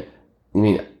 I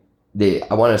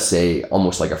want to say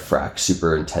almost like a frac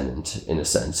superintendent in a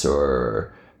sense,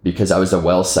 or because I was a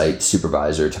well site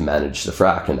supervisor to manage the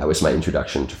frac, and that was my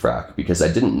introduction to frac because I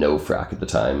didn't know frac at the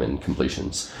time and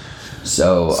completions.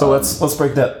 So let's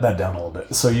break that down a little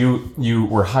bit. So you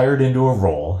were hired into a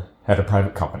role at a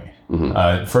private company.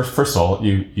 Mm-hmm. First of all,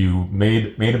 you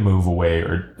made a move away,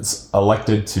 or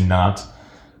elected to not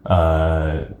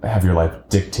have your life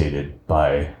dictated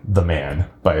by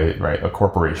a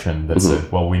corporation that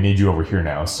said, well, we need you over here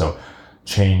now, so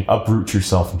uproot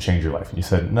yourself and change your life. And you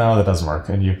said, no, that doesn't work,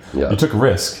 and you took a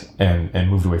risk and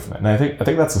moved away from that. And I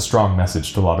think that's a strong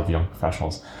message to a lot of young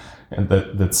professionals, and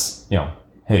that's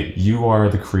hey, you are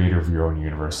the creator of your own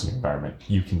university environment.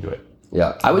 You can do it.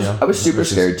 Yeah, I was super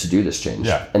scared to do this change.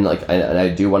 Yeah. And I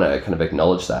do want to kind of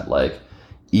acknowledge that,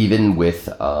 even with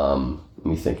let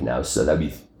me think now. So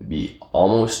that'd be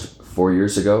almost 4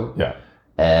 years ago. Yeah.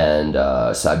 And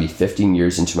so I'd be 15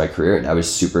 years into my career, and I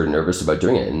was super nervous about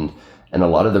doing it. And a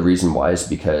lot of the reason why is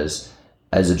because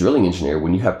as a drilling engineer,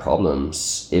 when you have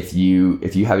problems, if you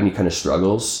have any kind of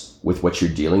struggles with what you're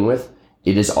dealing with,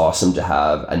 it is awesome to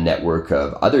have a network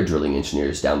of other drilling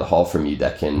engineers down the hall from you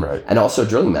that can, and also a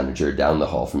drilling manager down the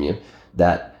hall from you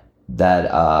that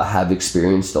have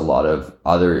experienced a lot of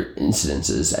other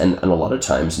incidences. And a lot of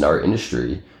times in our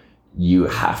industry, you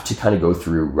have to kind of go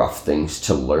through rough things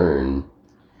to learn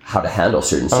how to handle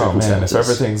certain circumstances. Oh man, if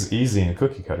everything's easy and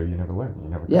cookie cutter, you never learn.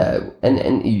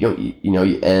 And you don't, you know,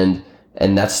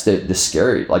 and that's the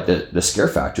scary, like the scare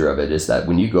factor of it is that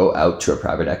when you go out to a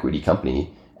private equity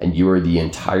company and you are the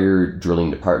entire drilling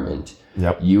department,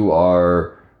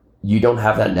 you don't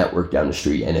have that network down the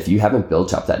street. And if you haven't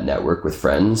built up that network with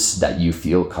friends that you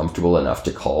feel comfortable enough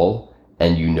to call,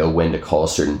 and you know when to call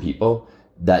certain people,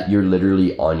 that you're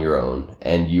literally on your own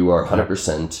and you are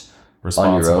 100%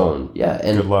 on your own. Yeah.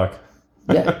 And good luck.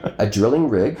 a drilling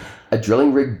rig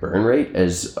burn rate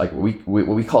is like what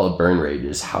we call a burn rate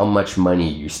is how much money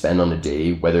you spend on a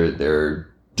day, whether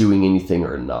they're doing anything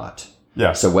or not.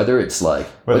 Yeah. So whether it's like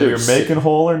whether you're making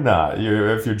hole or not,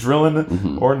 if you're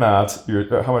drilling or not,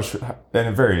 how much, and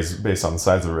it varies based on the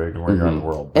size of the rig and where you're in the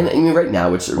world. And I mean, right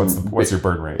now what's your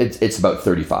burn rate? It's about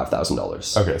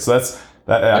 $35,000. Okay, so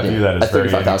I view that as very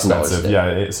inexpensive.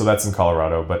 Yeah, so that's in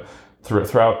Colorado, but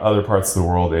throughout other parts of the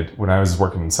world, when I was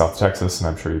working in South Texas, and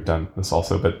I'm sure you've done this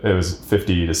also, but it was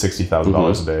 $50,000 to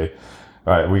 $60,000 a day.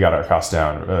 We got our costs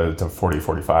down to 40,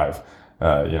 45.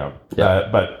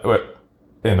 But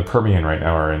in the Permian right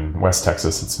now, or in West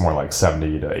Texas, it's more like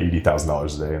 $70,000 to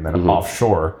 $80,000 a day, and then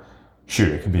offshore, shoot,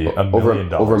 it could be $1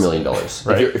 million. Over $1 million.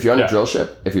 Right? If you're on a drill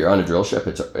ship, it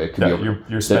could be over.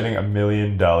 You're spending $1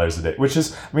 million a day, which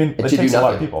is, I mean, it takes a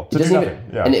lot of people to do nothing.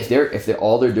 And if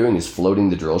all they're doing is floating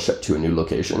the drill ship to a new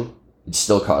location, it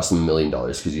still costs them $1 million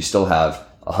because you still have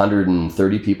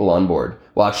 130 people on board.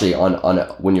 Well, actually,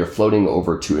 when you're floating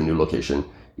over to a new location,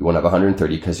 you want to have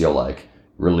 130 because you'll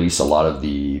release a lot of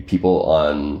the people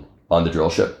on the drill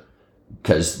ship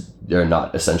because they're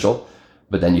not essential.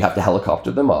 But then you have to helicopter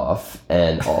them off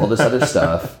and all this other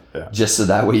stuff just so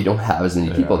that way you don't have as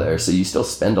many people there. So you still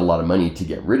spend a lot of money to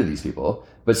get rid of these people.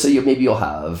 But so maybe you'll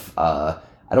have, I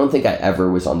don't think I ever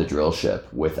was on the drill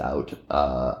ship without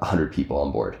 100 people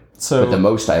on board. But the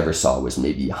most I ever saw was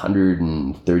maybe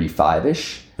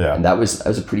 135-ish. Yeah. And that was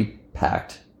a pretty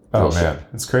packed drill ship.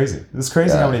 It's crazy. It's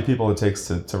crazy how many people it takes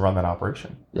to run that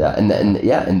operation. Yeah. And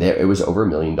there it was over $1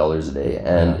 million a day.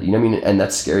 And you know what I mean? And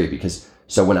that's scary because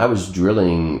so when I was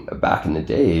drilling back in the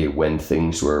day, when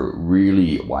things were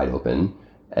really wide open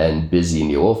and busy in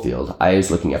the oil field, I was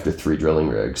looking after 3 drilling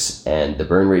rigs, and the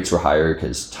burn rates were higher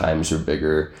because times were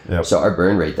bigger. Yep. So our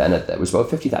burn rate then that was about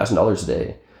 $50,000 a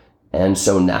day. And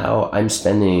so now I'm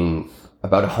spending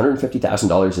about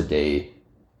 $150,000 a day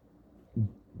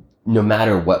no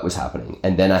matter what was happening.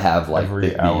 And then I have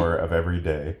every hour of every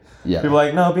day. Yeah. People are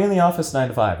like, no, be in the office 9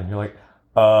 to 5. And you're like,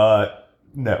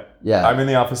 no. Yeah. I'm in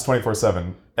the office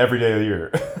 24/7 every day of the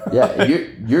year. Yeah,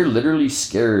 you're literally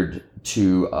scared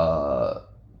to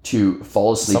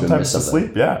fall asleep and miss something. Sometimes to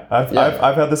sleep. Yeah.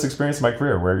 I've had this experience in my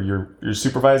career where you're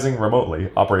supervising remotely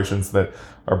operations that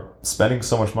are spending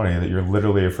so much money that you're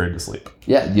literally afraid to sleep.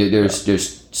 Yeah,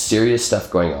 there's serious stuff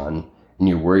going on and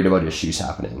you're worried about issues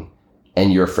happening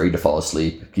and you're afraid to fall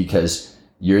asleep because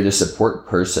you're the support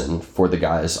person for the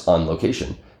guys on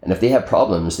location. And if they have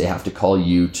problems, they have to call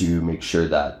you to make sure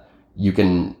that you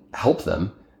can help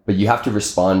them, but you have to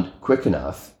respond quick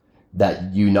enough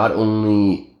that you not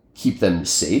only keep them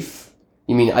safe.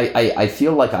 I mean, I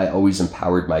feel like I always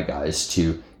empowered my guys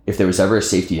to, if there was ever a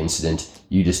safety incident,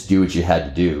 you just do what you had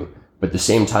to do. But at the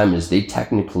same time as they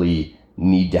technically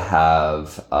need to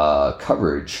have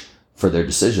coverage for their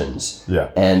decisions. Yeah.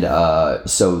 And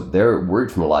so they're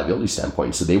worried from a liability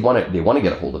standpoint. So they want to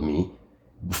get a hold of me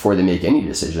before they make any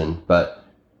decision. But,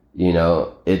 you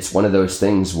know, it's one of those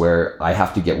things where I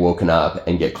have to get woken up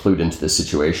and get clued into the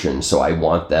situation. So I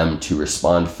want them to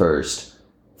respond first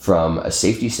from a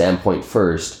safety standpoint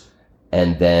first.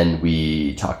 And then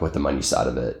we talk about the money side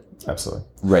of it. Absolutely.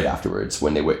 Right afterwards,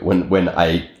 when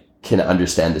I can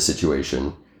understand the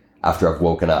situation after I've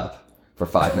woken up for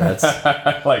 5 minutes.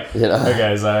 Like, you know? Hey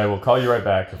guys, I will call you right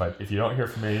back. If you don't hear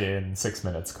from me in 6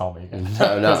 minutes, call me again.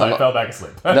 Because I fell back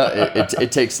asleep. No,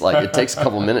 it takes a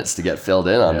couple minutes to get filled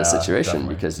in on the situation,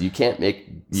 definitely. Because you can't make.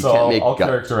 I'll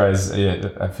characterize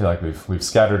it. I feel like we've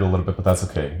scattered a little bit, but that's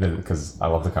okay because I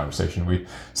love the conversation.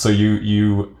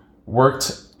 You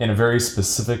worked in a very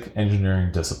specific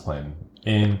engineering discipline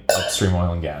in upstream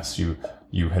oil and gas.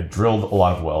 You had drilled a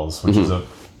lot of wells, which is a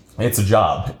it's a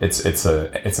job. It's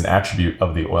an attribute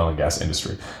of the oil and gas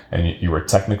industry, and you are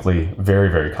technically very,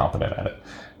 very competent at it,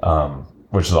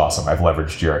 which is awesome. I've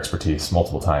leveraged your expertise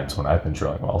multiple times when I've been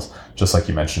drilling wells. Just like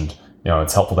you mentioned,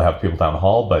 it's helpful to have people down the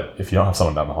hall, but if you don't have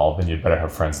someone down the hall, then you'd better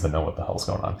have friends that know what the hell's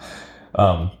going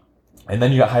on. And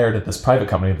then you got hired at this private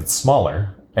company that's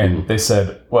smaller, and they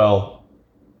said, well,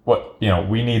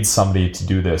 we need somebody to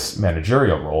do this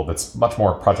managerial role that's much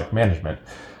more project management.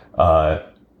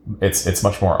 It's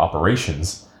much more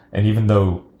operations. And even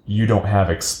though you don't have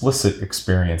explicit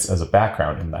experience as a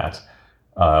background in that,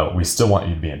 we still want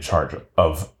you to be in charge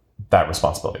of that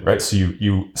responsibility, right? So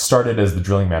you started as the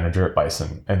drilling manager at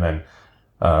Bison, and then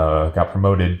got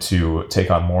promoted to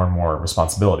take on more and more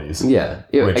responsibilities. Yeah,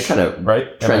 I kind of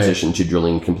transitioned to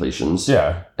drilling completions.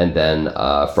 Yeah, and then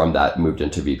from that moved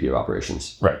into VP of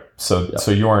operations. Right.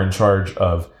 So you are in charge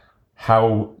of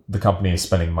how the company is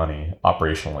spending money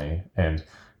operationally and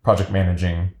project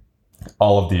managing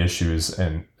all of the issues.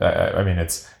 And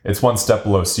it's one step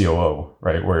below COO,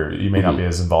 right? Where you may not be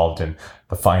as involved in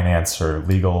the finance or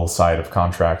legal side of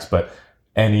contracts, but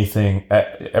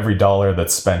every dollar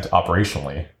that's spent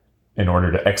operationally in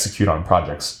order to execute on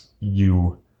projects,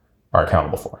 you are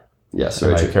accountable for. Yes.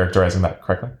 Am I characterizing that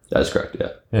correctly? That is correct.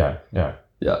 Yeah. Yeah.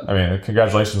 I mean,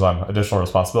 congratulations on additional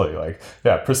responsibility.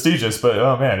 Prestigious, but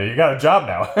oh man, you got a job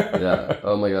now. Yeah.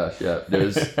 Oh my gosh. Yeah.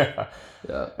 There's.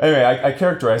 Yeah. Anyway, I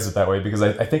characterize it that way because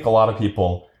I think a lot of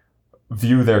people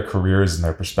view their careers and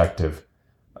their perspective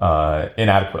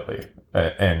inadequately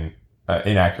and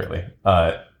inaccurately.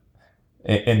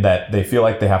 In that they feel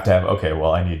like they have to have,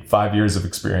 I need 5 years of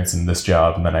experience in this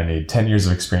job, and then I need 10 years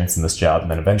of experience in this job, and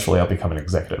then eventually I'll become an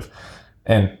executive.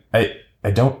 And I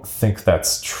don't think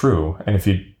that's true. And if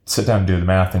you sit down and do the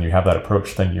math and you have that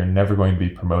approach, then you're never going to be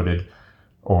promoted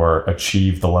or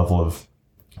achieve the level of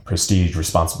prestige,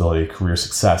 responsibility, career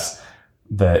success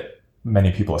that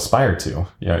many people aspire to.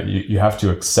 You have to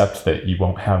accept that you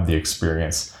won't have the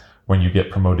experience when you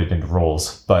get promoted into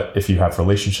roles. But if you have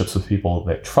relationships with people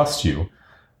that trust you,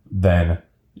 then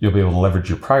you'll be able to leverage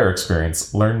your prior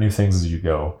experience, learn new things as you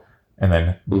go, and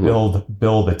then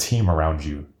build a team around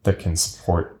you that can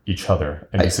support each other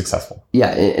and be successful. Yeah,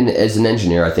 and as an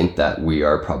engineer, I think that we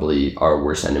are probably our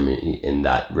worst enemy in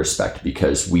that respect,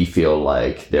 because we feel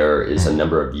like there is a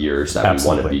number of years that we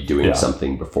want to be doing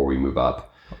something before we move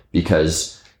up,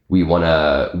 because we want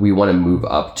to move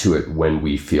up to it when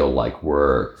we feel like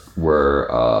we're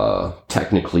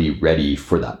technically ready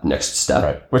for that next step.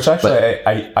 Right. Which actually,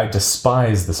 I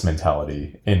despise this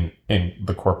mentality in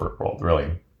the corporate world,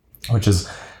 really, which is,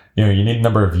 you need a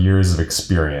number of years of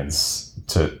experience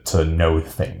to know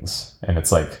things. And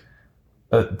it's like,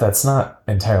 that's not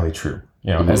entirely true.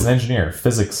 As an engineer,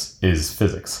 physics is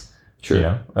physics.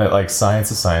 True. Like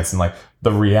science is science. And like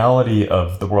the reality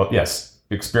of the world, yes,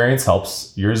 experience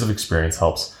helps, years of experience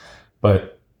helps,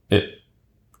 but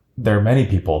there are many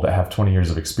people that have 20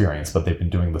 years of experience, but they've been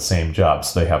doing the same job.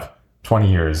 So they have 20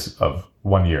 years of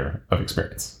 1 year of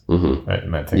experience. Right?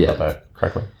 Am I thinking about that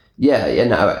correctly? Yeah,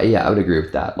 and I would agree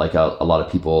with that. Like a lot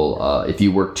of people, if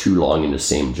you work too long in the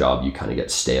same job, you kind of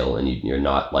get stale, and you're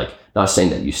not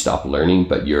saying that you stop learning,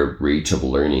 but your rate of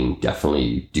learning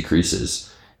definitely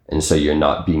decreases. And so you're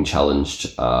not being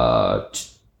challenged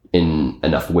in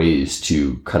enough ways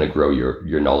to kind of grow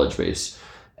your knowledge base.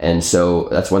 And so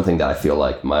that's one thing that I feel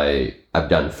like I've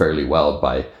done fairly well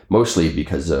by, mostly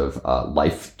because of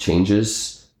life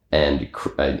changes and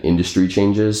industry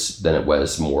changes than it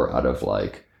was more out of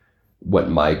like what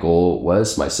my goal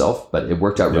was myself, but it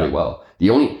worked out really well. The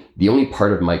only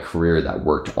part of my career that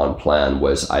worked on plan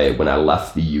was when I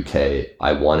left the UK,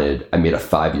 I made a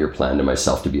 5-year plan to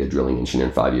myself to be a drilling engineer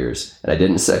in 5 years, and I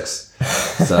did it in 6.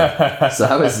 So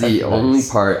that was the only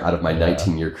part out of my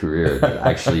 19-year career that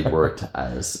actually worked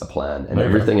as a plan, and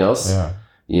everything else. Yeah.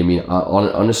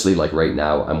 Honestly, like right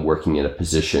now, I'm working in a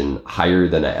position higher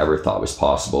than I ever thought was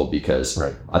possible, because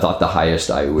I thought the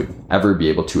highest I would ever be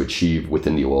able to achieve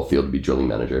within the oil field would be drilling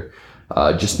manager,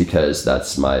 just because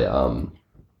that's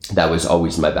that was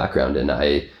always my background, and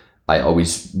I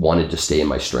always wanted to stay in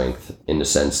my strength, in the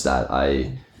sense that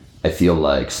I feel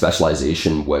like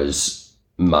specialization was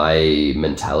my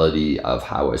mentality of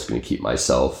how I was going to keep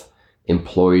myself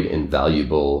employed and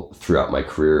valuable throughout my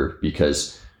career,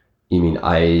 because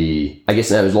I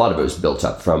guess a lot of it was built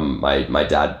up from my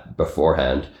dad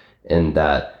beforehand, and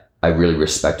that I really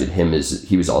respected him as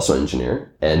he was also an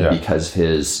engineer, and because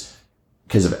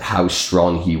of how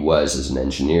strong he was as an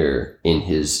engineer in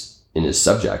his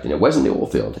subject. And it wasn't the oil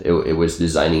field. It was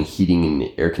designing heating and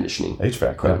air conditioning.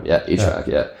 HVAC.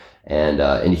 HVAC.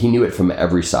 And he knew it from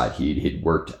every side. He'd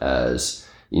worked as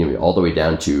all the way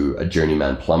down to a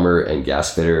journeyman plumber and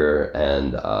gas fitter,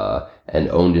 and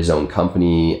owned his own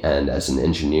company, and as an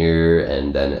engineer,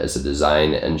 and then as a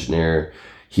design engineer.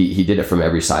 He did it from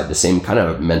every side, the same kind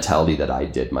of mentality that I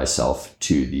did myself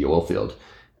to the oil field.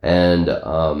 And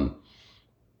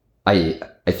I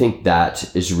think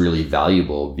that is really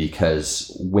valuable,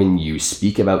 because when you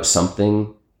speak about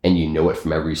something and you know it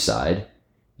from every side,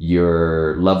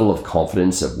 your level of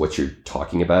confidence of what you're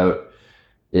talking about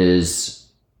is,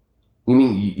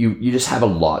 you just have a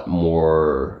lot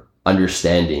more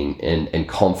understanding and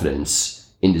confidence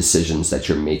in decisions that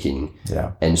you're making.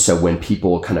 Yeah. And so when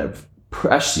people kind of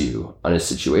press you on a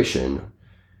situation,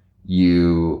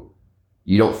 you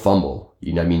don't fumble.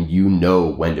 You know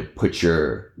when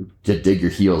to dig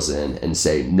your heels in and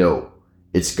say, no,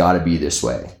 it's got to be this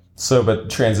way. So, but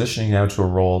transitioning now to a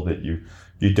role that you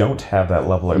don't have that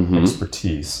level of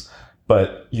expertise,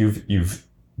 but you've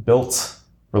built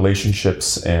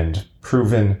relationships and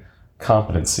proven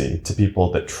competency to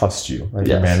people that trust you, right?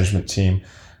 Yes. Your management team.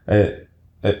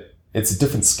 It's a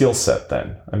different skill set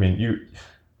then.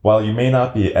 While you may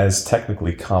not be as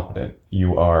technically competent,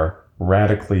 you are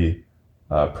radically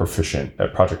proficient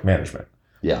at project management.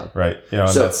 Yeah. Right.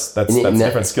 So that's a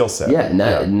different skill set. Yeah.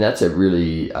 And that's a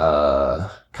really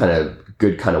kind of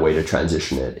good kind of way to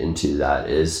transition it into that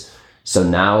is, so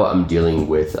now I'm dealing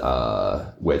with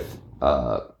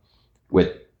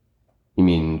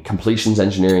completions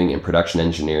engineering and production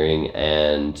engineering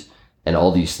and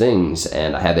all these things.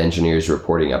 And I have engineers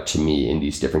reporting up to me in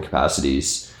these different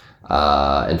capacities,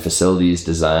 and facilities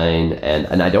design.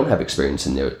 And I don't have experience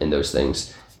in those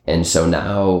things. And so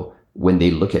now when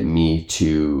they look at me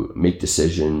to make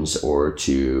decisions or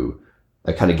to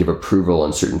kind of give approval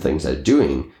on certain things I'm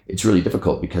doing, it's really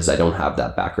difficult because I don't have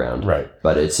that background. Right.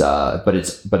 But it's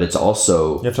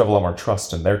also, you have to have a lot more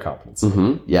trust in their competency.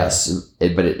 Mm-hmm, yes. Yeah.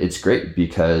 It's great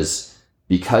because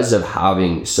of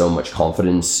having so much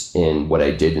confidence in what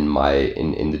I did in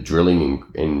the drilling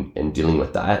and dealing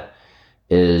with that,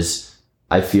 is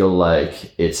I feel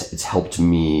like it's helped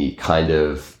me kind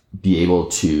of be able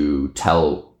to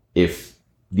tell if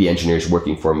the engineers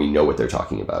working for me know what they're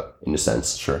talking about, in a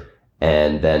sense. Sure.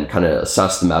 And then kind of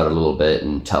suss them out a little bit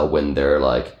and tell when they're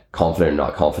like confident or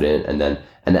not confident, and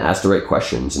ask the right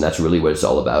questions. And that's really what it's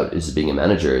all about, is being a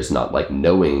manager, is not like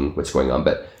knowing what's going on,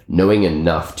 but knowing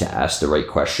enough to ask the right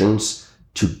questions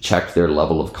to check their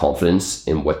level of confidence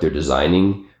in what they're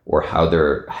designing or how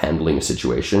they're handling a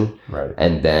situation. Right.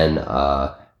 And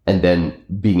then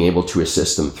being able to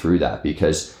assist them through that,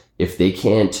 because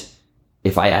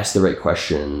if I ask the right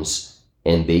questions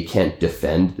and they can't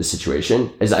defend the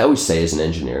situation, as I always say as an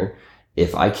engineer,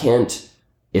 if I can't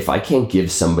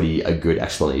give somebody a good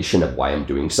explanation of why I'm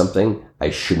doing something, I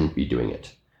shouldn't be doing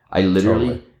it. I literally,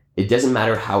 totally. It doesn't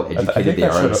matter how educated they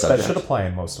are on the subject. That should apply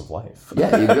in most of life.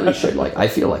 Yeah, it really should. Like, I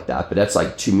feel like that, but that's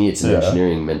like, to me, it's an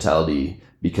engineering mentality,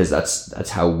 because that's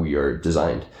how we are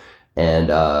designed and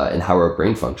how our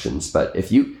brain functions. But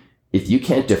if you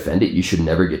can't defend it, you should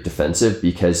never get defensive,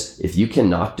 because if you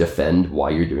cannot defend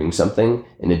why you're doing something,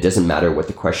 and it doesn't matter what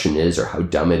the question is or how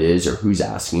dumb it is or who's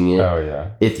asking it. Oh, yeah.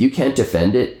 If you can't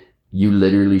defend it, you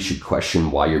literally should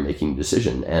question why you're making a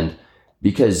decision. And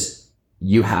because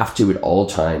you have to at all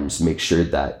times make sure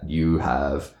that you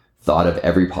have thought of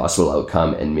every possible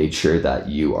outcome and made sure that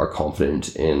you are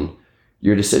confident in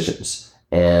your decisions.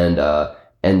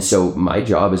 And so my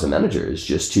job as a manager is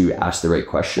just to ask the right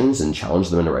questions and challenge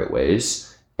them in the right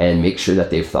ways and make sure that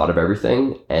they've thought of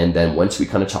everything. And then once we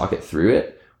kind of talk it through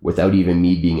it, without even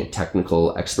me being a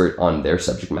technical expert on their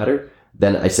subject matter,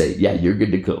 then I say, yeah, you're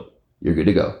good to go. You're good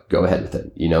to go. Go ahead with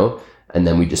it, And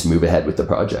then we just move ahead with the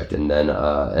project. And then,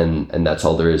 and that's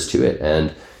all there is to it.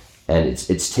 And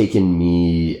it's taken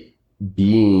me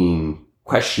being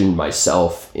questioned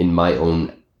myself in my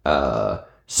own,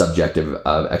 subject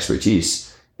of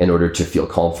expertise in order to feel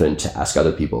confident to ask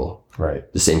other people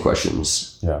the same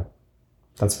questions. Yeah,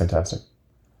 that's fantastic.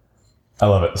 I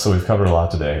love it. So we've covered a lot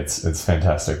today. It's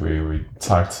fantastic. We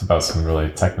talked about some really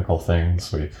technical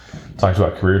things. We talked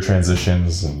about career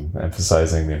transitions and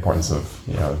emphasizing the importance of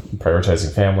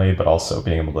prioritizing family, but also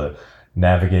being able to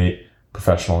navigate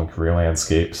professional and career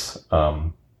landscapes.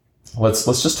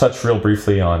 Let's just touch real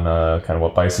briefly on kind of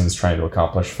what Bison's trying to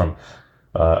accomplish from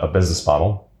a business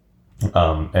model,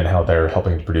 and how they're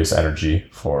helping to produce energy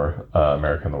for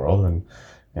America and the world,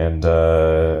 and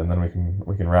then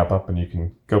we can wrap up and you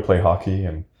can go play hockey.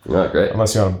 And great.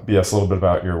 Unless you want to BS a little bit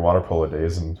about your water polo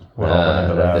days and what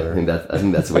happened into that. I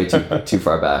think that's way too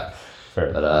far back.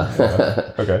 Fair.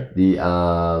 But okay.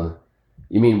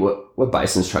 You mean what what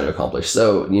Bison's trying to accomplish.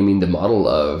 So, I mean, the model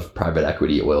of private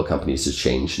equity oil companies has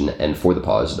changed, and for the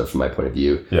positive, from my point of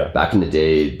view. Yeah. Back in the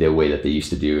day, the way that they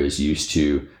used to do is used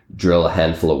to drill a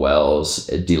handful of wells,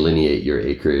 delineate your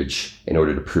acreage in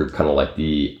order to prove kind of like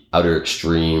the outer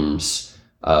extremes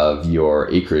of your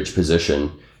acreage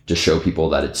position to show people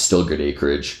that it's still good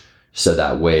acreage. So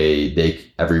that way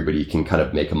everybody can kind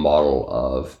of make a model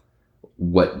of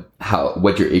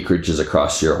what your acreage is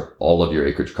across all of your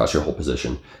acreage across your whole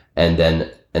position. And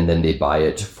then they buy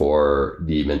it for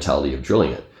the mentality of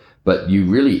drilling it. But you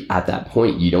really, at that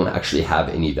point, you don't actually have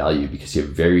any value because you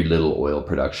have very little oil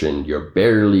production. You're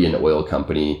barely an oil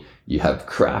company. You have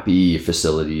crappy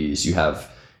facilities.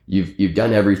 You've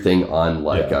done everything on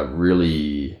like a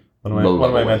really one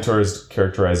of my mentors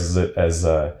characterizes it as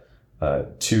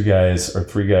 2 guys or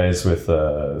 3 guys with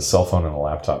a cell phone and a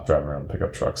laptop driving around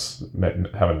pickup trucks,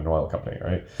 having an oil company,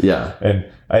 right? Yeah.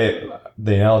 And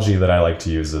the analogy that I like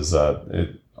to use is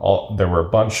there were a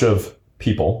bunch of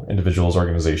people, individuals,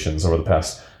 organizations over the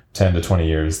past 10 to 20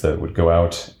 years that would go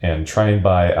out and try and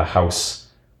buy a house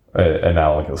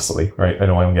analogously, right? An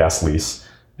oil and gas lease,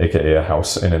 aka a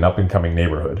house in an up-and-coming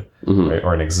neighborhood, right?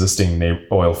 Or an existing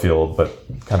oil field, but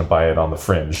kind of buy it on the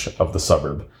fringe of the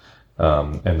suburb.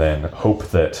 And then hope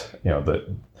that,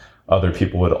 that other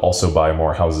people would also buy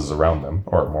more houses around them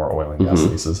or more oil and gas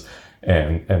leases,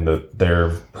 and that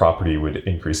their property would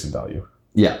increase in value.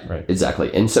 Yeah, right. Exactly.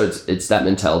 And so it's that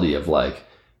mentality of like,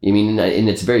 I mean, and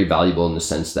it's very valuable in the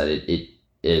sense that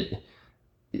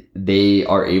they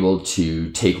are able to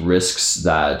take risks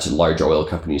that large oil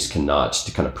companies cannot,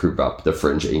 to kind of prove up the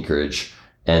fringe acreage,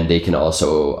 and they can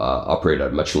also operate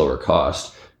at a much lower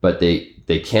cost, but they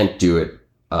can't do it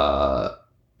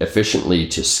efficiently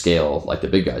to scale like the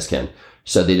big guys can.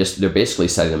 So they're basically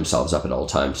setting themselves up at all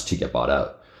times to get bought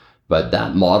out. But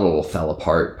that model fell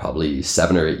apart probably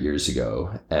 7 or 8 years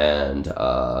ago, and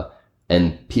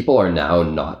people are now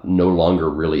no longer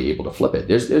really able to flip it.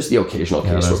 There's the occasional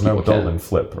case where people build and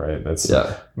flip, right? It's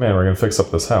man, we're gonna fix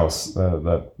up this house.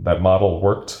 That model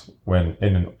worked when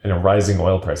in a rising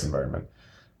oil price environment.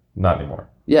 Not anymore.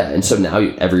 Yeah, and so now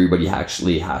everybody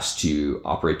actually has to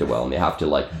operate the well, and they have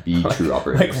to be true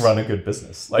operators. Like run a good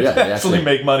business. Actually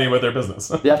make money with their business.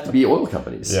 They have to be oil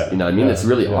companies. Yeah. You know what I mean? It's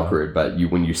really awkward, but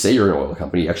when you say you're an oil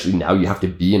company, actually now you have to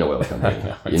be an oil company.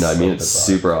 You know what I mean? It's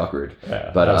super awkward.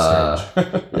 Yeah, but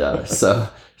yeah,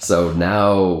 so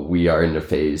now we are in a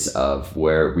phase of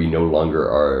where we no longer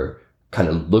are kind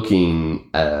of looking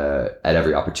at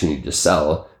every opportunity to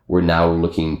sell. We're now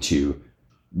looking to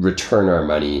return our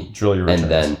money, drill your returns. And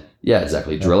then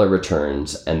drill our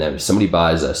returns, and then if somebody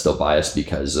buys us, they'll buy us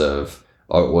because of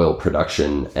our oil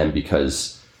production and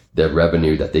because the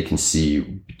revenue that they can see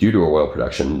due to our oil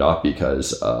production, not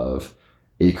because of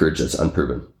acreage that's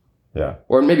unproven. Yeah.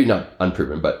 Or maybe not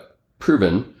unproven, but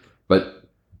proven, but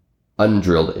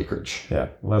undrilled acreage. Yeah.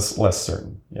 Less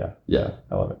certain. Yeah. Yeah.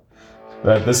 I love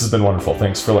it. This has been wonderful.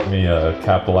 Thanks for letting me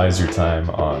capitalize your time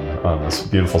on this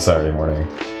beautiful Saturday morning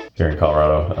here in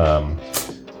Colorado.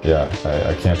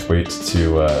 I can't wait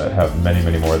to have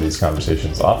many more of these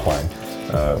conversations offline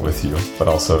with you, but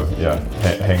also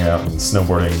hanging out and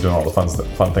snowboarding, doing all the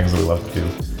fun things that we love to do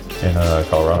in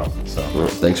Colorado. So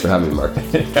thanks for having me, Mark.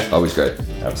 Always great.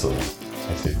 Absolutely.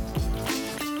 Thanks, Steve.